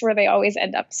end, where they always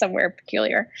end up somewhere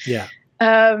peculiar. Yeah.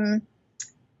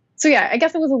 So yeah, I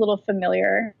guess it was a little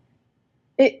familiar.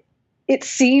 It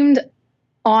seemed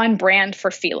on brand for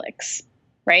Felix,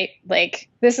 right? Like,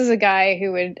 this is a guy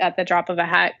who would, at the drop of a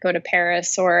hat, go to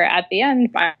Paris, or at the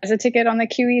end buys a ticket on the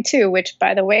QE2, which,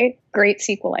 by the way, great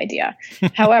sequel idea.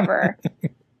 However,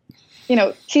 you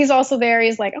know, he's also there.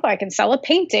 He's like, oh, I can sell a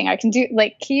painting. I can do,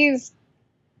 like, he's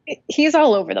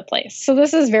all over the place. So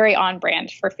this is very on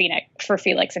brand for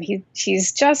Felix. And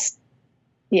she's just,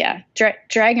 yeah,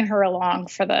 dragging her along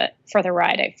for the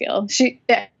ride, I feel.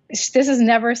 This is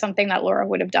never something that Laura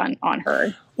would have done on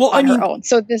her. Well, on her own.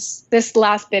 So this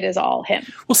last bit is all him.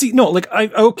 Well, see, no, like,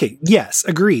 okay, yes,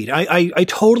 agreed. I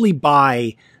totally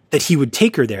buy that he would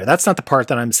take her there. That's not the part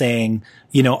that I'm saying,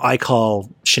 you know, I call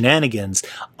shenanigans.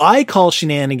 I call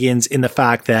shenanigans in the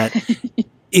fact that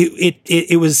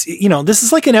it was, you know, this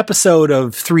is like an episode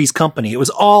of Three's Company. It was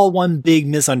all one big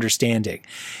misunderstanding.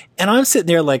 And I'm sitting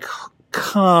there like,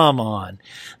 come on.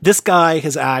 This guy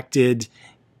has acted,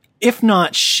 if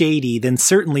not shady, then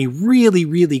certainly really,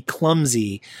 really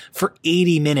clumsy for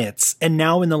 80 minutes. And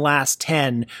now in the last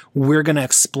 10, we're going to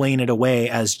explain it away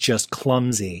as just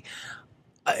clumsy.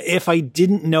 If I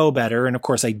didn't know better, and of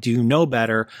course I do know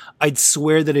better, I'd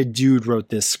swear that a dude wrote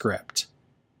this script.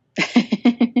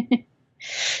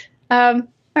 All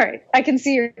right. I can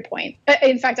see your point.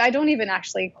 In fact, I don't even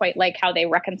actually quite like how they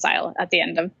reconcile at the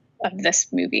end of this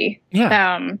movie.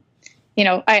 Yeah. You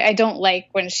know, I don't like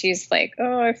when she's like,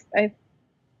 oh, I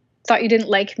thought you didn't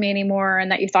like me anymore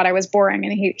and that you thought I was boring.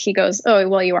 And he goes, oh,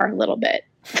 well, you are a little bit.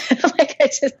 Like, I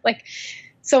just like,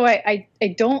 so I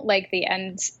don't like the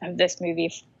end of this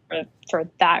movie for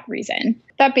that reason.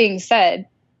 That being said,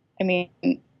 I mean,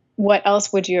 what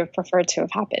else would you have preferred to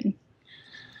have happened?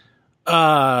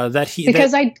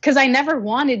 Because I never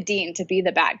wanted Dean to be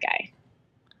the bad guy.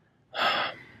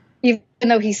 Even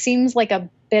though he seems like a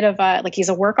bit of a, like, he's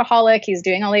a workaholic, he's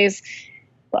doing all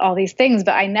these things,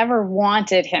 but I never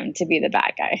wanted him to be the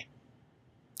bad guy.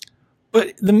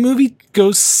 But the movie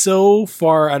goes so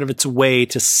far out of its way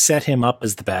to set him up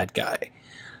as the bad guy.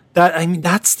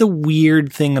 That's the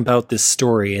weird thing about this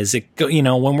story is you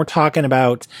know, when we're talking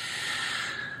about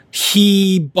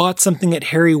he bought something at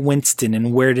Harry Winston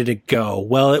and where did it go?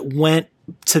 Well, it went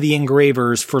to the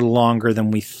engravers for longer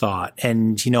than we thought.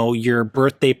 And, you know, your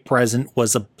birthday present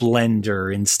was a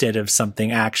blender instead of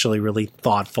something actually really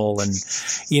thoughtful and,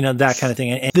 you know, that kind of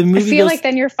thing. And the movie I feel like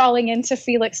then you're falling into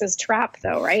Felix's trap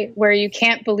though, right? Where you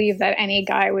can't believe that any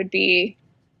guy would be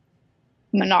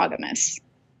monogamous.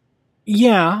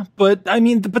 Yeah, but I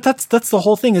mean, but that's the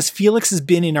whole thing is Felix has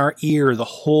been in our ear the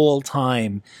whole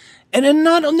time. And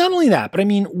not only that, but I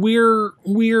mean, we're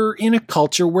in a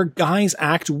culture where guys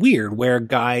act weird, where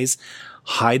guys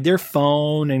hide their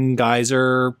phone and guys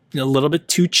are a little bit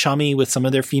too chummy with some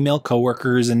of their female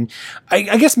coworkers. And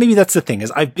I guess maybe that's the thing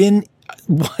is I've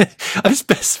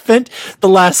spent the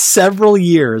last several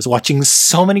years watching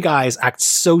so many guys act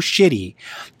so shitty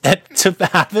that to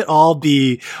have it all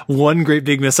be one great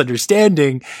big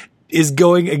misunderstanding is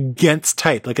going against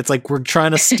type. Like, it's like we're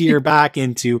trying to steer back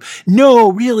into,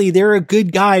 no, really, they're a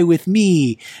good guy with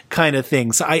me kind of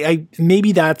thing. So I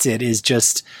maybe that's it, is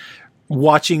just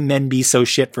watching men be so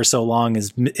shit for so long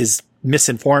is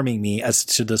misinforming me as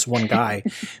to this one guy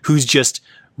who's just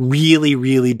really,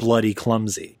 really bloody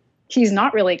clumsy. He's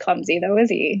not really clumsy though, is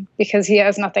he? Because he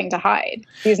has nothing to hide.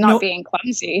 He's not being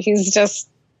clumsy. He's just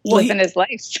living his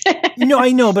life. No,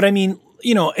 I know, but I mean,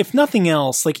 you know, if nothing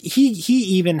else, like he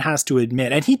even has to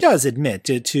admit, and he does admit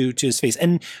to his face,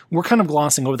 and we're kind of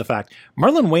glossing over the fact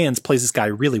Marlon Wayans plays this guy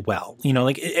really well. You know,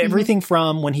 like everything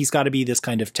from when he's got to be this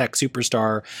kind of tech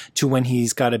superstar to when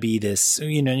he's got to be this,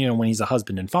 you know, when he's a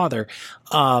husband and father,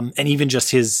 and even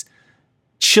just his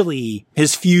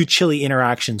few chilly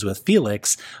interactions with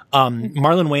Felix, Marlon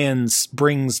Wayans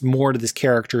brings more to this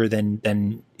character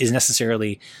than is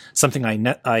necessarily something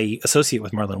I associate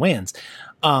with Marlon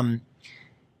Wayans.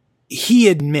 He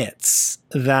admits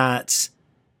that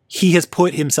he has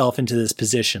put himself into this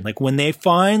position. Like when they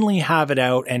finally have it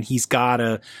out and he's got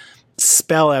to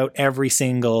spell out every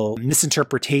single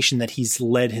misinterpretation that he's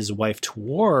led his wife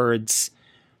towards,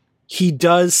 he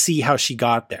does see how she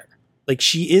got there. Like,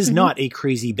 she is not a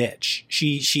crazy bitch.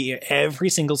 She every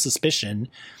single suspicion,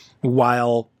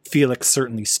 while Felix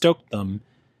certainly stoked them,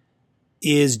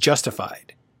 is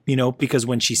justified, you know, because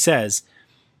when she says,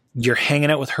 you're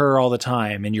hanging out with her all the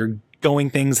time and you're going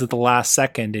things at the last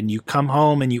second and you come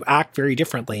home and you act very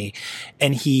differently,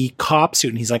 and he cops it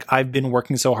and he's like, I've been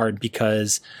working so hard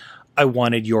because I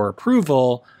wanted your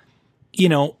approval. You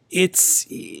know,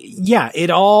 it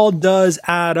all does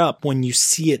add up when you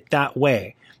see it that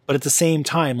way. But at the same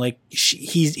time, like,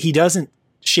 he doesn't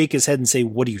shake his head and say,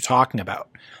 what are you talking about?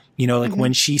 You know, like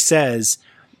when she says,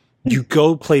 you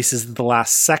go places at the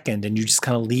last second and you just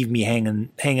kind of leave me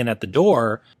hanging at the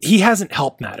door. He hasn't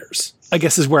helped matters, I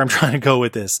guess, is where I'm trying to go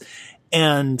with this.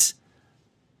 And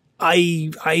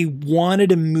I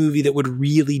wanted a movie that would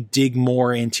really dig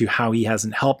more into how he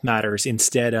hasn't helped matters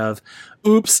instead of,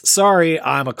 oops, sorry,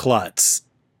 I'm a klutz.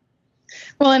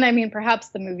 Well, and I mean, perhaps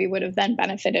the movie would have then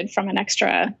benefited from an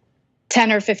extra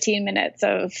 10 or 15 minutes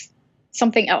of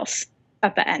something else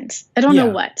at the end. I don't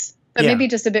know what, but maybe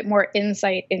just a bit more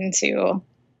insight into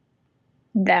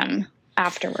them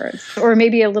afterwards, or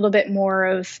maybe a little bit more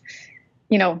of,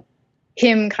 you know,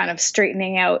 him kind of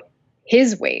straightening out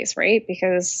his ways, right?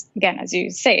 Because again, as you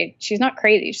say, she's not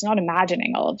crazy. She's not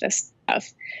imagining all of this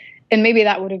stuff. And maybe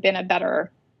that would have been a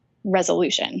better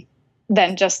resolution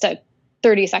than just a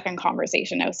 30-second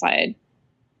conversation outside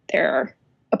their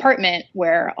apartment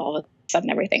where all of a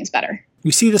sudden everything's better. We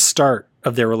see the start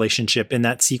of their relationship in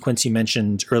that sequence you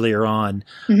mentioned earlier on,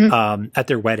 at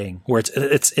their wedding, where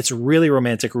it's really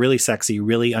romantic, really sexy,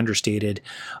 really understated,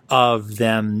 of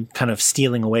them kind of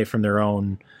stealing away from their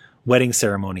own wedding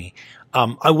ceremony.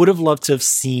 I would have loved to have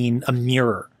seen a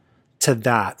mirror to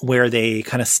that, where they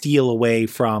kind of steal away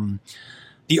from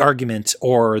the argument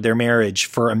or their marriage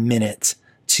for a minute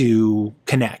to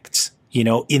connect, you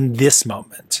know, in this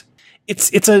moment.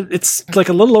 It's like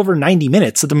a little over 90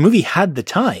 minutes. So the movie had the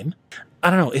time. I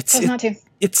don't know.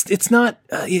 It's not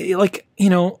like, you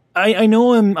know, I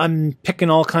know I'm picking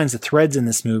all kinds of threads in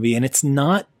this movie, and it's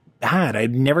not bad.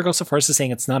 I'd never go so far as to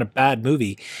saying it's not a bad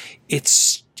movie.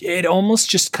 It almost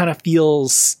just kind of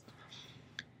feels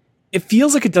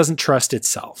like it doesn't trust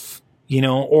itself, you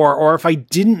know, or if I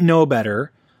didn't know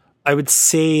better, I would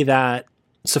say that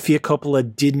Sofia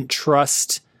Coppola didn't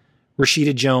trust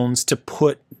Rashida Jones to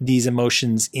put these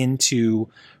emotions into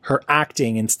her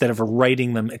acting instead of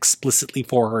writing them explicitly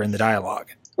for her in the dialogue.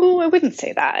 Oh, I wouldn't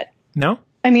say that. No?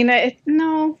 I mean,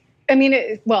 no. I mean,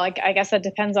 I guess that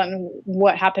depends on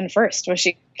what happened first. Was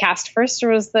she cast first, or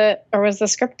was the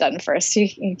script done first?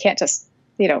 You can't just,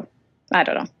 you know, I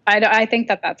don't know. I think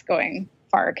that's going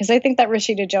far, because I think that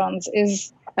Rashida Jones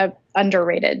is an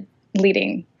underrated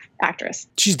leading actress.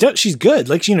 She's good.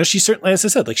 Like, you know, she's certainly, as I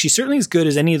said, like, she's certainly as good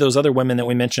as any of those other women that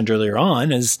we mentioned earlier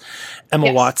on, as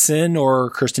Emma Watson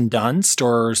or Kirsten Dunst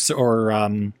or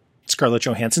Scarlett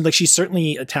Johansson. Like, she's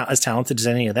certainly as talented as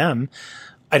any of them.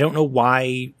 I don't know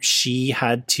why she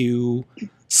had to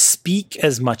speak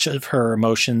as much of her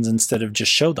emotions instead of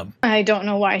just show them. I don't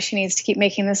know why she needs to keep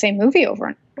making the same movie over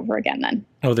and over again then.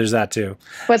 Oh, there's that too.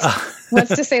 What's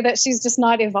to say that she's just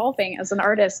not evolving as an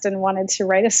artist and wanted to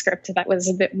write a script that was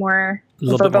a bit more a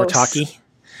little bit more talky.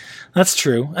 That's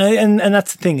true. And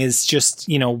that's the thing, is just,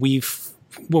 you know,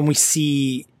 when we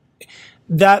see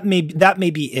that may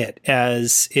be it,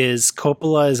 as is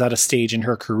Coppola is at a stage in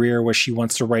her career where she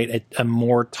wants to write a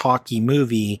more talky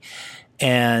movie,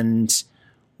 and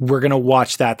we're going to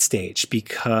watch that stage,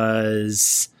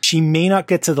 because she may not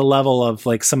get to the level of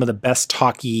like some of the best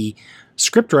talky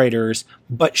scriptwriters,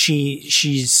 but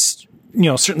she's, you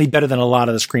know, certainly better than a lot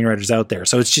of the screenwriters out there.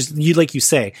 So it's just, like you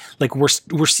say, like we're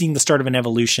seeing the start of an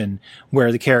evolution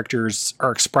where the characters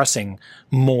are expressing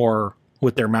more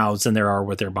with their mouths than there are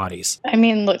with their bodies. I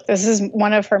mean, look, this is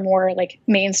one of her more like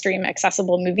mainstream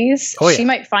accessible movies. Oh, yeah. She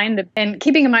might find, and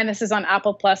keeping in mind this is on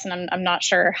Apple Plus, and I'm not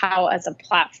sure how as a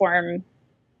platform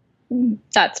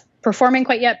that's performing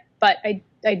quite yet, but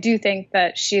I do think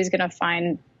that she's going to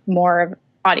find more of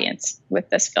audience with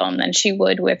this film than she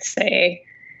would with, say,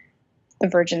 The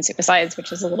Virgin Suicides,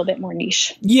 which is a little bit more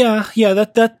niche. Yeah,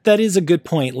 that is a good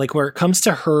point. Like, where it comes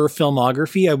to her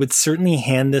filmography, I would certainly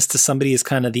hand this to somebody as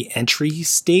kind of the entry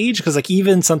stage, because like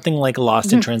even something like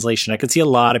Lost in Translation, I could see a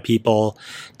lot of people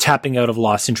tapping out of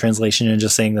Lost in Translation and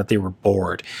just saying that they were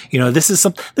bored. You know, this is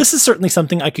certainly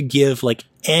something I could give like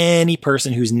any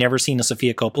person who's never seen a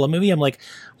Sofia Coppola movie. I'm like,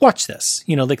 watch this.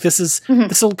 You know, like this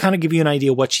will kind of give you an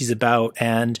idea what she's about,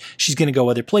 and she's going to go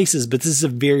other places, but this is a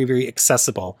very, very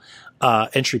accessible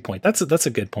entry point. That's a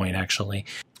good point, actually.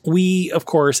 We, of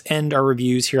course, end our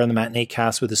reviews here on the Matinee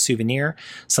Cast with a souvenir,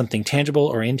 something tangible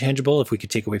or intangible. If we could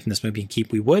take away from this movie and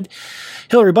keep, we would.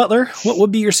 Hilary Butler, what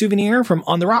would be your souvenir from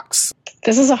On the Rocks?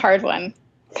 This is a hard one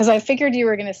because I figured you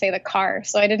were going to say the car,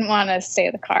 so I didn't want to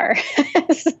say the car.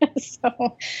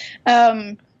 So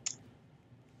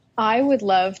I would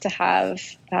love to have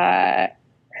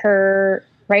her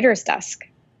writer's desk.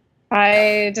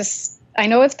 I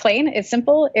know it's plain, it's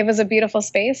simple. It was a beautiful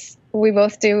space. We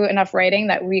both do enough writing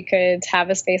that we could have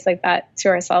a space like that to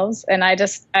ourselves. And I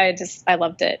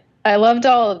loved it. I loved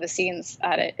all of the scenes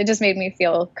at it. It just made me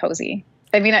feel cozy.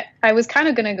 I mean, I was kind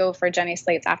of going to go for Jenny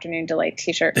Slate's Afternoon Delight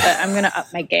t-shirt, but I'm going to up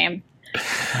my game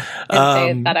and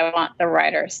say that I want the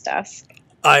writer's desk.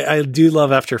 I do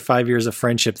love, after 5 years of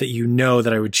friendship, that you know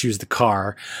that I would choose the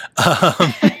car.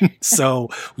 So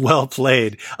well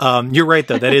played. You're right,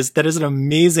 though. That is an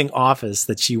amazing office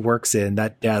that she works in,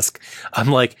 that desk. I'm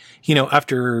like,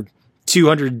 after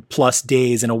 200 plus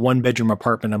days in a 1-bedroom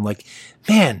apartment, I'm like,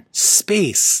 man,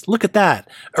 space. Look at that.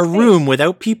 A room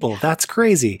without people. That's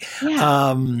crazy.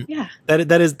 Yeah.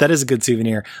 That is a good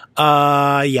souvenir.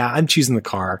 I'm choosing the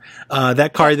car.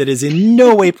 That car that is in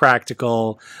no way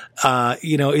practical,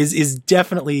 is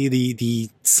definitely the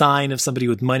sign of somebody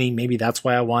with money. Maybe that's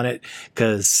why I want it,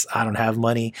 because I don't have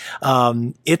money.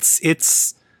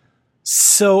 It's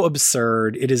so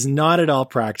absurd. It is not at all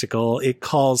practical. It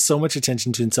calls so much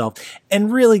attention to itself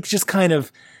and really just kind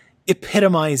of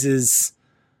epitomizes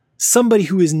somebody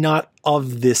who is not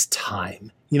of this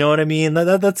time. You know what I mean?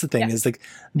 That's the thing. Is like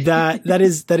that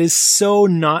is so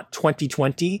not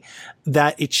 2020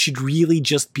 that it should really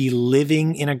just be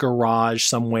living in a garage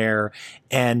somewhere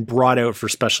and brought out for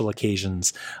special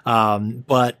occasions.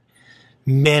 But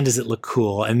man, does it look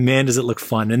cool, and man, does it look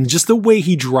fun. And just the way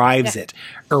he drives it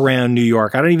around New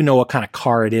York. I don't even know what kind of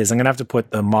car it is. I'm going to have to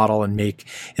put the model and make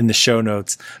in the show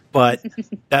notes, but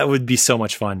that would be so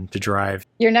much fun to drive.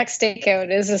 Your next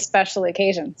stakeout is a special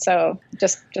occasion, so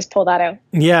just pull that out.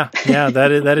 Yeah,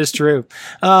 that is true.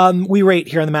 We rate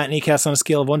here on the Matinee Cast on a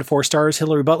scale of 1 to 4 stars.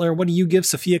 Hilary Butler, what do you give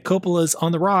Sofia Coppola's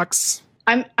On the Rocks?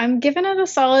 I'm giving it a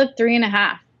solid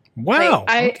 3.5. Wow.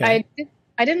 Okay.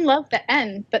 I didn't love the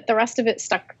end, but the rest of it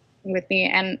stuck with me.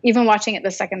 And even watching it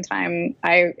the second time,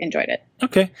 I enjoyed it.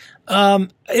 Okay.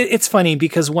 It's funny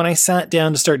because when I sat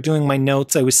down to start doing my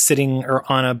notes, I was sitting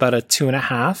on about a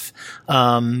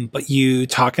 2.5. But you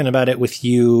talking about it with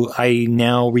you, I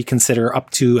now reconsider up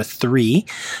to a 3.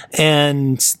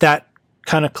 And that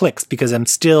kind of clicks because I'm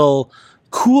still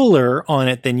cooler on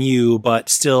it than you, but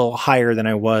still higher than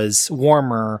I was,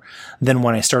 warmer than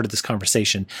when I started this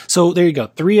conversation. So there you go.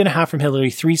 3.5 from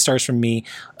Hilary, 3 stars from me.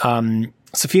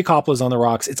 Sofia Coppola's On the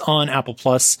Rocks. It's on Apple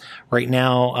Plus right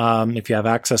now. If you have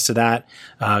access to that,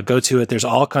 go to it. There's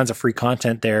all kinds of free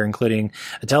content there, including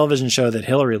a television show that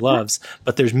Hilary loves,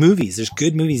 but there's movies. There's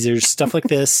good movies. There's stuff like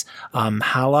this.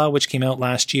 Hala, which came out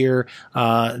last year.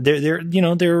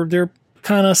 They're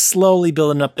kind of slowly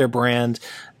building up their brand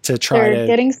to try They're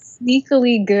getting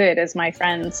sneakily good, as my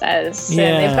friend says. Yeah.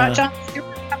 And they've got Jon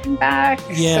Stewart coming back.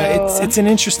 Yeah, so. it's an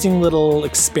interesting little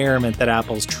experiment that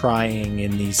Apple's trying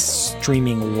in these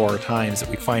streaming war times that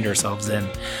we find ourselves in.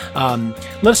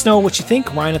 Let us know what you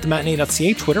think. Ryan at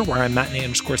thematinee.ca, Twitter, where I'm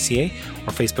matinee_ca,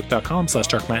 or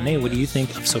facebook.com/darkmatinee. What do you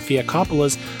think of Sofia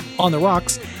Coppola's On the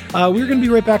Rocks? We're going to be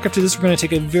right back after this. We're going to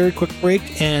take a very quick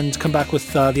break and come back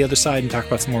with the other side and talk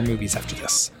about some more movies after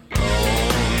this.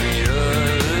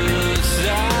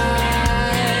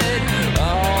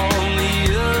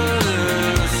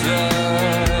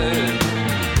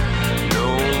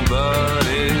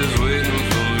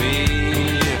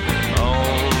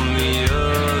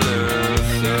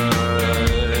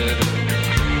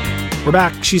 We're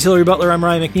back. She's Hilary Butler. I'm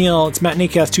Ryan McNeil. It's Matinee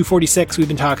Cast 246. We've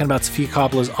been talking about Sofia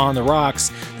Coppola's On the Rocks.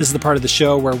 This is the part of the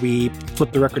show where we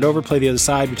flip the record over, play the other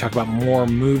side. We talk about more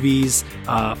movies,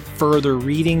 further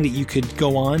reading that you could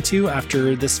go on to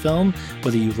after this film,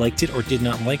 whether you liked it or did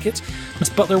not like it.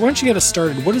 Ms. Butler, why don't you get us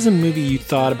started? What is a movie you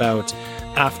thought about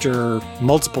after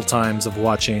multiple times of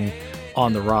watching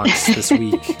On the Rocks this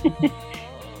week?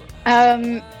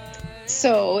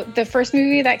 So the first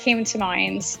movie that came to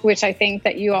mind, which I think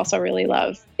that you also really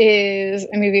love, is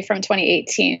a movie from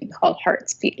 2018 called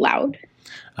Hearts Beat Loud.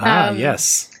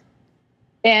 Yes.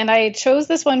 And I chose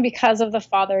this one because of the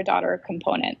father-daughter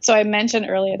component. So I mentioned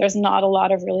earlier, there's not a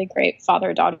lot of really great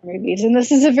father-daughter movies, and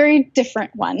this is a very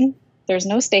different one. There's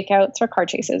no stakeouts or car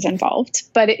chases involved,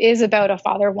 but it is about a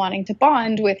father wanting to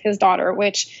bond with his daughter,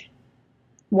 which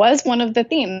was one of the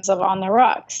themes of On the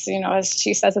Rocks. You know, as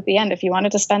she says at the end, if you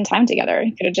wanted to spend time together,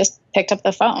 you could have just picked up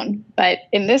the phone. But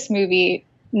in this movie,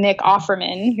 Nick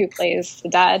Offerman, who plays the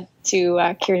dad to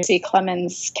Kiersey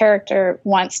Clemens' character,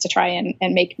 wants to try and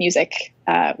make music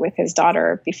with his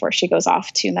daughter before she goes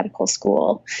off to medical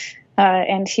school.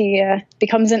 And he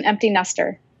becomes an empty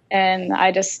nester. And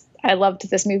I loved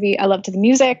this movie. I loved the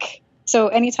music. So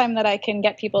anytime that I can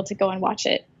get people to go and watch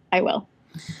it, I will.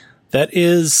 That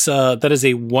is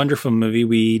a wonderful movie.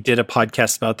 We did a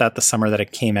podcast about that the summer that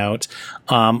it came out.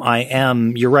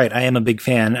 You're right. I am a big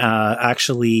fan.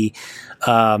 Actually,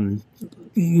 a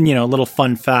little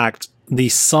fun fact, the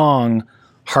song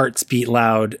Hearts Beat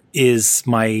Loud is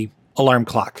my alarm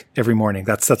clock every morning.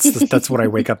 That's what I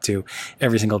wake up to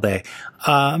every single day.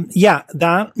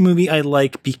 That movie I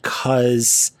like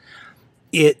because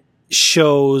it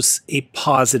shows a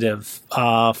positive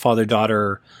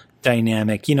father-daughter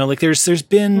dynamic. There's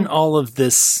been all of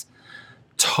this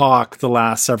talk the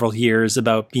last several years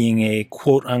about being a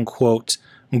quote unquote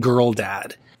girl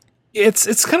dad.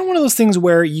 It's kind of one of those things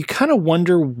where you kind of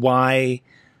wonder why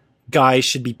guys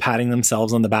should be patting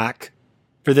themselves on the back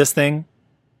for this thing.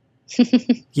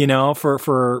 It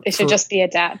should just be a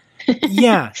dad.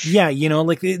 yeah.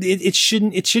 It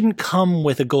shouldn't come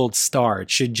with a gold star. It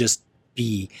should just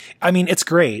be. I mean, it's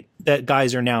great that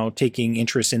guys are now taking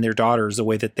interest in their daughters the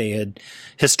way that they had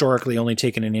historically only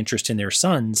taken an interest in their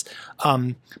sons.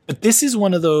 But this is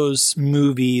one of those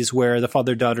movies where the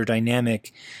father-daughter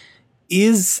dynamic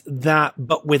is that,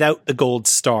 but without the gold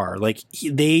star.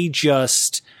 They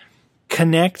just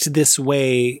connect this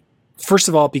way, first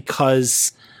of all,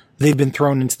 because they've been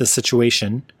thrown into the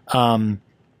situation.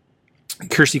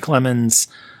 Kiersey Clemens'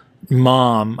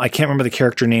 mom, I can't remember the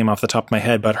character name off the top of my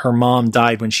head, but her mom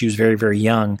died when she was very, very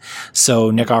young.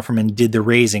 So Nick Offerman did the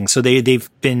raising. So they've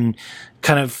been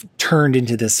kind of turned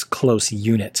into this close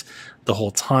unit the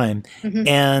whole time. Mm-hmm.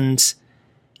 And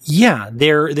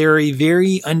they're a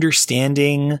very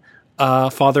understanding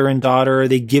father and daughter.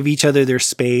 They give each other their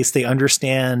space. They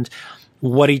understand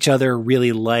what each other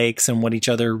really likes and what each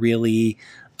other really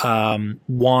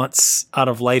wants out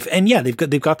of life. And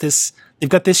they've got this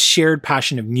shared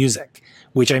passion of music,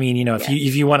 which, I mean,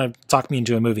 if you want to talk me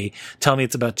into a movie, tell me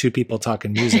it's about two people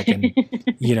talking music and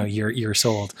you're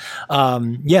sold.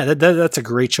 That's a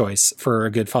great choice for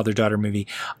a good father-daughter movie.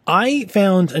 I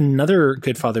found another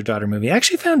good father-daughter movie. I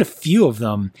actually found a few of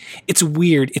them. It's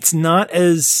weird. It's not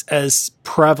as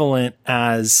prevalent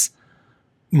as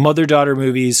mother-daughter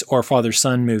movies or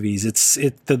father-son movies.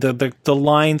 The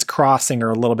lines crossing are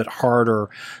a little bit harder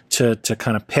to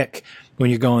kind of pick when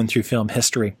you're going through film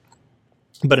history.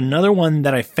 But another one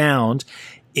that I found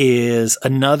is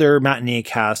another matinee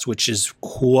cast, which is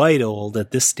quite old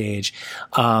at this stage.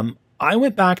 I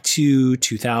went back to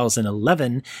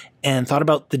 2011 and thought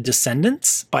about The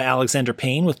Descendants by Alexander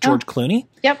Payne with George Clooney.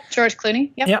 Yep, George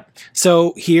Clooney. Yep.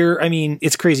 So here, I mean,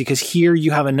 it's crazy because here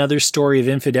you have another story of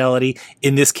infidelity.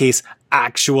 In this case,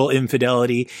 actual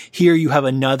infidelity. Here you have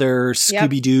another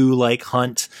Scooby-Doo like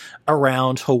hunt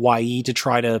around Hawaii to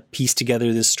try to piece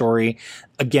together this story.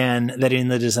 Again, that in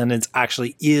The Descendants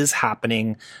actually is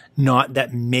happening, not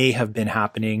that may have been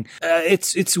happening.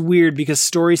 It's weird because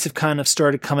stories have kind of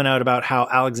started coming out about how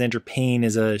Alexander Payne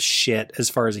is a shit as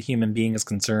far as a human being is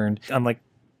concerned. I'm like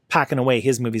packing away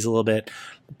his movies a little bit,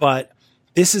 but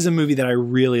this is a movie that I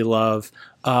really love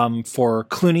for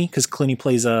Clooney, because Clooney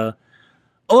plays a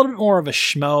little bit more of a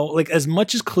schmo. Like, as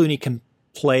much as Clooney can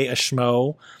play a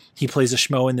schmo, he plays a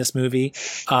schmo in this movie.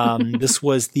 This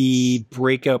was the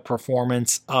breakout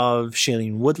performance of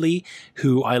Shailene Woodley,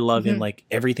 who I love in like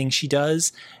everything she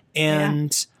does.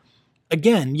 And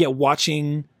again,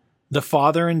 watching the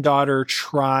father and daughter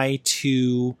try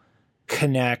to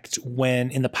connect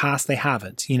when in the past they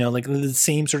haven't, like the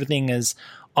same sort of thing as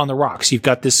On the Rocks. You've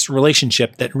got this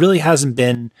relationship that really hasn't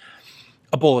been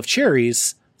a bowl of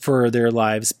cherries for their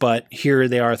lives, but here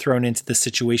they are thrown into this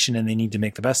situation and they need to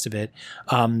make the best of it.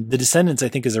 The Descendants, I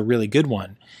think, is a really good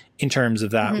one in terms of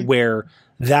that, where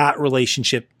that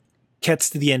relationship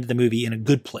gets to the end of the movie in a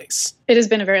good place. It has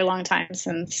been a very long time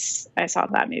since I saw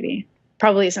that movie,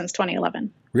 probably since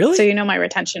 2011. Really? So my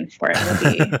retention for it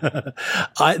will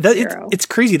be zero. It's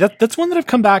crazy. That's one that I've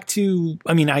come back to.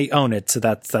 I mean, I own it, so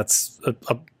that's a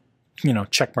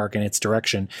check mark in its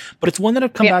direction. But it's one that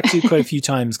I've come back to quite a few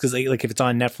times because, like, if it's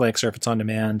on Netflix or if it's on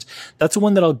demand, that's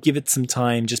one that I'll give it some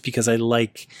time just because I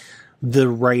like the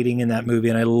writing in that movie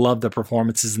and I love the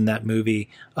performances in that movie.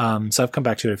 So I've come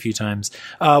back to it a few times.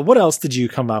 What else did you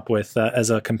come up with as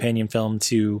a companion film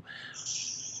to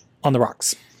On the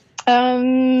Rocks?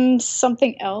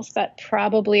 Something else that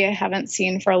probably I haven't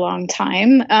seen for a long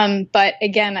time. But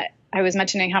again, I was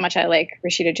mentioning how much I like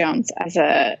Rashida Jones as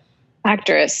a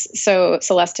actress. So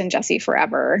Celeste and Jesse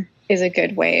Forever is a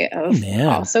good way of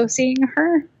also seeing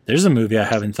her. There's a movie I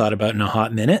haven't thought about in a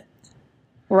hot minute.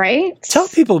 Right? Tell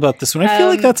people about this one. I feel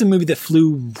like that's a movie that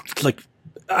flew, like,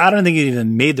 I don't think it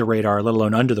even made the radar, let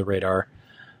alone under the radar.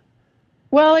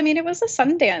 Well, I mean, it was a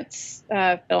Sundance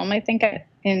film, I think,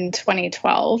 in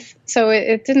 2012. So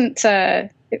it didn't,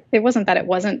 it wasn't that it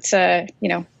wasn't, a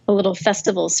little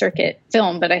festival circuit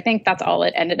film, but I think that's all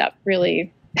it ended up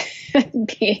really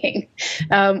being.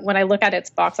 When I look at its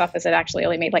box office, it actually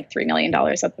only made like $3 million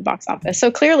at the box office. So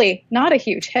clearly not a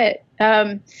huge hit.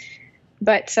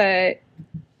 But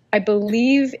I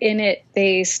believe in it,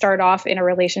 they start off in a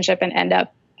relationship and end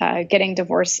up getting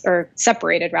divorced or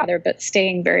separated rather, but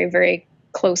staying very, very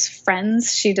close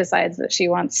friends. She decides that she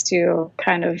wants to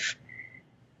kind of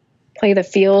play the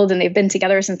field, and they've been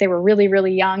together since they were really,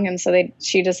 really young. And so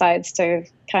she decides to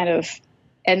kind of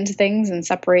end things and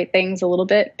separate things a little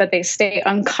bit, but they stay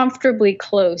uncomfortably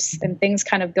close, and things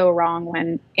kind of go wrong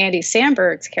when Andy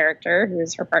Samberg's character, who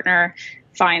is her partner,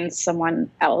 finds someone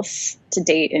else to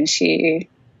date, and she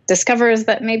discovers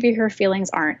that maybe her feelings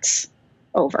aren't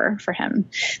over for him.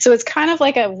 So it's kind of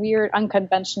like a weird,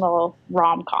 unconventional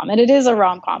rom-com, and it is a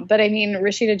rom-com, but I mean,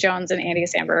 Rashida Jones and Andy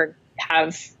Samberg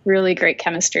have really great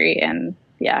chemistry, and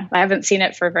yeah, I haven't seen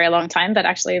it for a very long time, but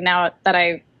actually now that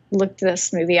I looked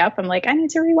this movie up, I'm like, I need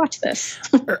to rewatch this.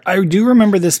 I do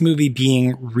remember this movie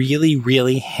being really,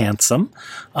 really handsome.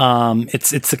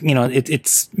 It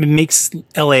makes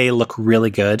LA look really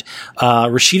good.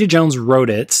 Rashida Jones wrote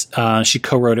it. She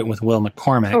co-wrote it with Will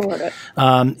McCormick.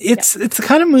 It's the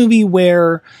kind of movie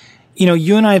where,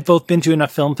 you and I have both been to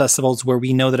enough film festivals where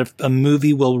we know that a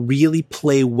movie will really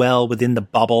play well within the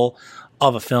bubble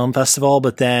of a film festival,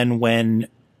 but then when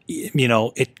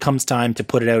it comes time to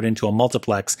put it out into a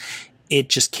multiplex, it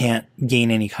just can't gain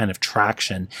any kind of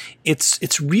traction.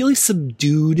 It's really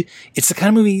subdued. It's the kind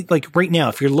of movie, like right now,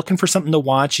 if you're looking for something to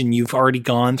watch and you've already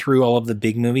gone through all of the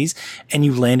big movies and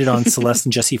you landed on Celeste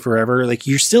and Jesse Forever, like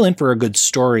you're still in for a good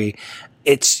story.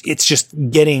 It's just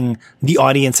getting the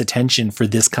audience attention for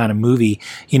this kind of movie.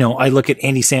 I look at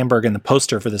Andy Samberg and the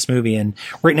poster for this movie, and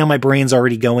right now my brain's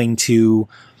already going to,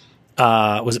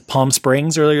 was it Palm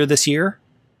Springs earlier this year?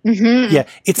 Mm-hmm. Yeah,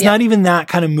 it's not even that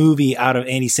kind of movie out of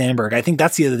Andy Samberg. I think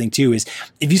that's the other thing too, is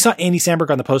if you saw Andy Samberg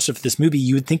on the poster for this movie,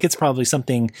 you would think it's probably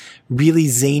something really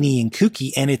zany and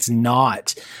kooky, and it's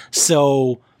not.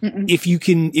 So if you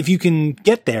can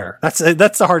get there, that's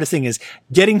the hardest thing, is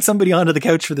getting somebody onto the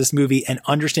couch for this movie and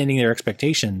understanding their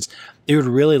expectations. They would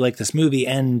really like this movie,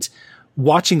 and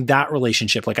watching that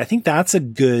relationship, like I think that's a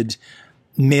good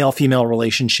male-female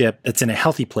relationship that's in a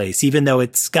healthy place, even though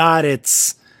it's got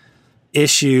its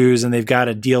issues and they've got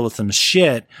to deal with some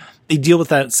shit. They deal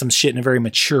with some shit in a very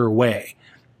mature way,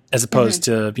 as opposed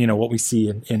to, what we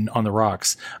see in On the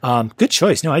Rocks. Good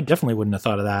choice. No, I definitely wouldn't have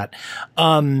thought of that.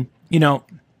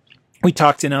 We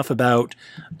talked enough about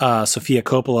Sofia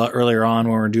Coppola earlier on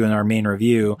when we were doing our main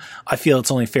review. I feel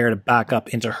it's only fair to back up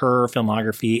into her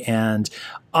filmography, and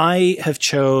I have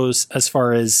chose, as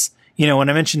far as, when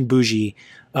I mentioned bougie,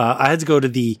 I had to go to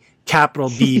the capital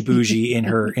B bougie in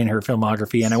her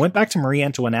filmography, and I went back to Marie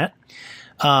Antoinette.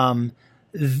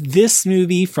 This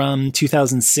movie from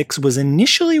 2006 was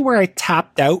initially where I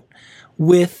tapped out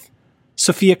with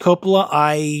Sofia Coppola.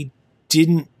 I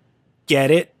didn't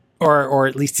get it, or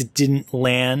at least it didn't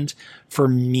land for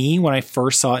me when I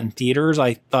first saw it in theaters.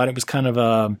 I thought it was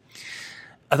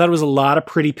I thought it was a lot of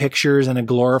pretty pictures and a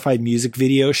glorified music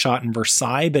video shot in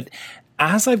Versailles, but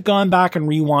as I've gone back and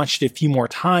rewatched it a few more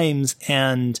times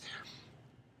and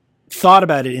thought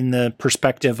about it in the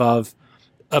perspective of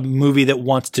a movie that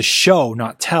wants to show,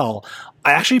 not tell,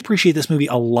 I actually appreciate this movie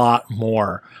a lot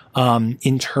more,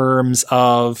 in terms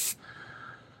of,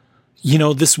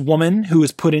 this woman who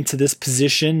is put into this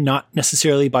position, not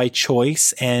necessarily by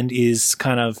choice, and is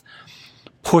kind of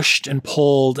pushed and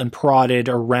pulled and prodded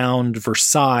around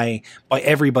Versailles by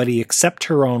everybody except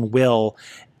her own will.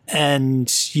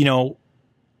 And,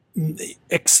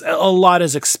 a lot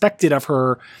is expected of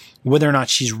her, whether or not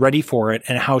she's ready for it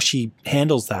and how she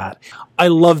handles that. I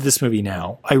love this movie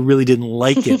now. I really didn't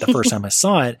like it the first time I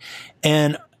saw it.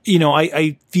 And,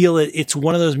 I feel it's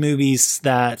one of those movies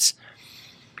that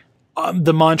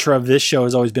the mantra of this show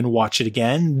has always been watch it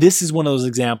again. This is one of those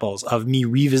examples of me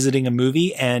revisiting a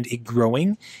movie and it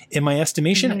growing in my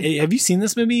estimation. Mm-hmm. Have you seen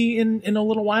this movie in a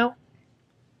little while?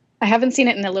 I haven't seen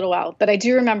it in a little while, but I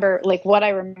do remember, like, what I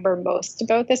remember most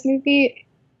about this movie,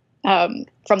 from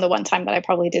the one time that I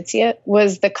probably did see it,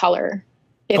 was the color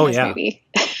in this movie.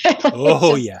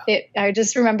 I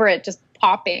just remember it just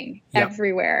popping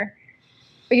everywhere.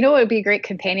 But you know what would be a great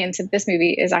companion to this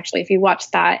movie is actually if you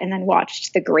watched that and then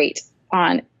watched The Great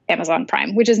on Amazon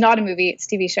Prime, which is not a movie, it's a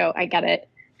TV show. I get it.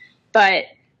 But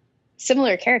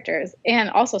similar characters, and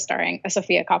also starring a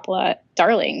Sofia Coppola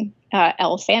darling,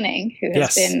 Elle Fanning, who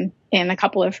has been in a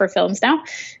couple of her films now.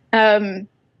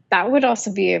 That would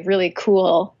also be a really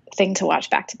cool thing to watch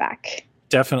back to back.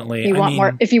 Definitely.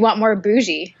 If you want more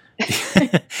bougie.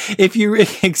 if you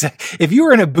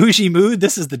were in a bougie mood,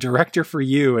 this is the director for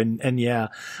you. And yeah,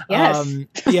 yes.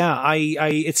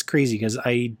 It's crazy because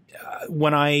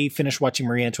when I finished watching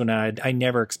Marie Antoinette, I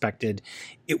never expected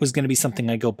it was going to be something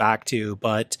I go back to.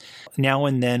 But now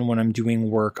and then when I'm doing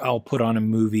work, I'll put on a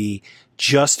movie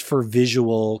just for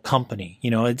visual company.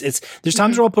 You know, there's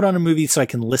times where I'll put on a movie so I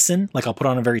can listen, like I'll put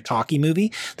on a very talky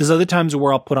movie. There's other times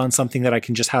where I'll put on something that I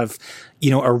can just have,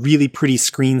 you know, a really pretty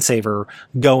screensaver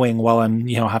going while I'm,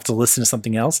 you know, have to listen to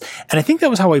something else. And I think that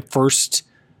was how I first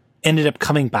ended up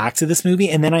coming back to this movie.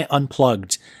 And then I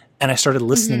unplugged and I started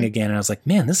listening again. And I was like,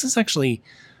 man, this is actually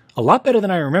a lot better than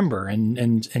I remember.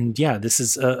 And yeah, this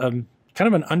is kind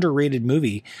of an underrated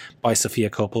movie by Sofia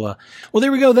Coppola. Well,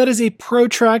 there we go. That is a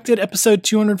protracted episode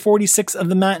 246 of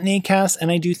the Matinee Cast,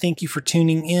 and I do thank you for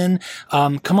tuning in.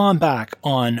 Come on back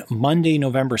on Monday,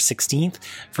 November 16th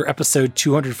for episode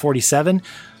 247.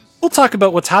 We'll talk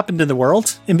about what's happened in the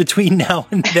world in between now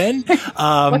and then.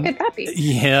 What could that be?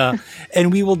 Yeah.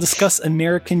 And we will discuss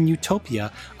American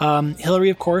Utopia. Hillary,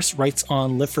 of course, writes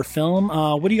on Live for Film.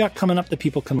 What do you got coming up that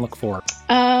people can look for?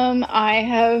 I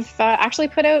have actually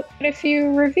put out a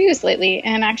few reviews lately,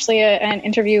 and actually an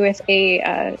interview with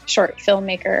a short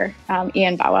filmmaker,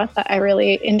 Ian Bawa, that I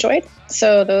really enjoyed.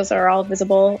 So those are all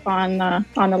visible on the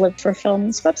Live for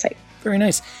Film's website. Very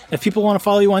nice. If people want to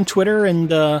follow you on Twitter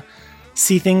and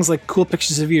see things like cool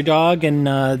pictures of your dog and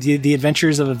the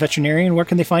adventures of a veterinarian, where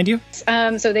can they find you?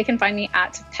 So they can find me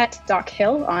at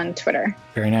pet.hill on Twitter.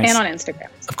 Very nice. And on Instagram.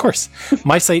 Of course.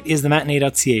 My site is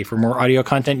thematinee.ca. For more audio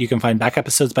content, you can find back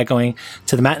episodes by going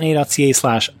to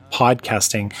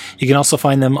thematinee.ca/podcasting. You can also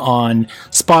find them on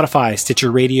Spotify, Stitcher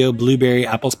Radio, Blueberry,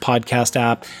 Apple's podcast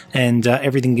app, and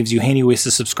everything gives you handy ways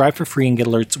to subscribe for free and get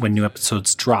alerts when new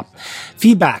episodes drop.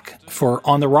 Feedback for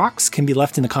On the Rocks can be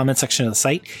left in the comment section of the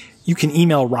site. You can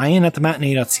email Ryan at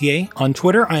thematinee.ca. On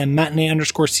Twitter, I am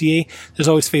matinee_ca. There's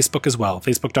always Facebook as well,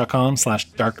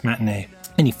 facebook.com/darkmatinee.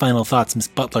 Any final thoughts, Miss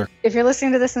Butler? If you're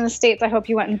listening to this in the States, I hope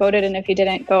you went and voted, and if you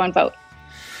didn't, go and vote.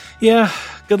 Yeah,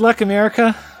 good luck,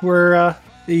 America. We're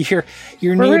we're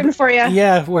rooting for you.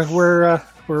 Yeah, we're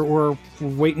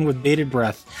waiting with bated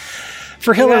breath.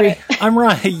 For Hillary, I'm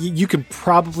Ryan. You can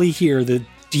probably hear the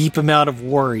deep amount of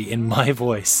worry in my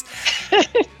voice.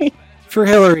 For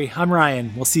Hillary, I'm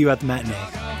Ryan. We'll see you at the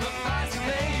matinee.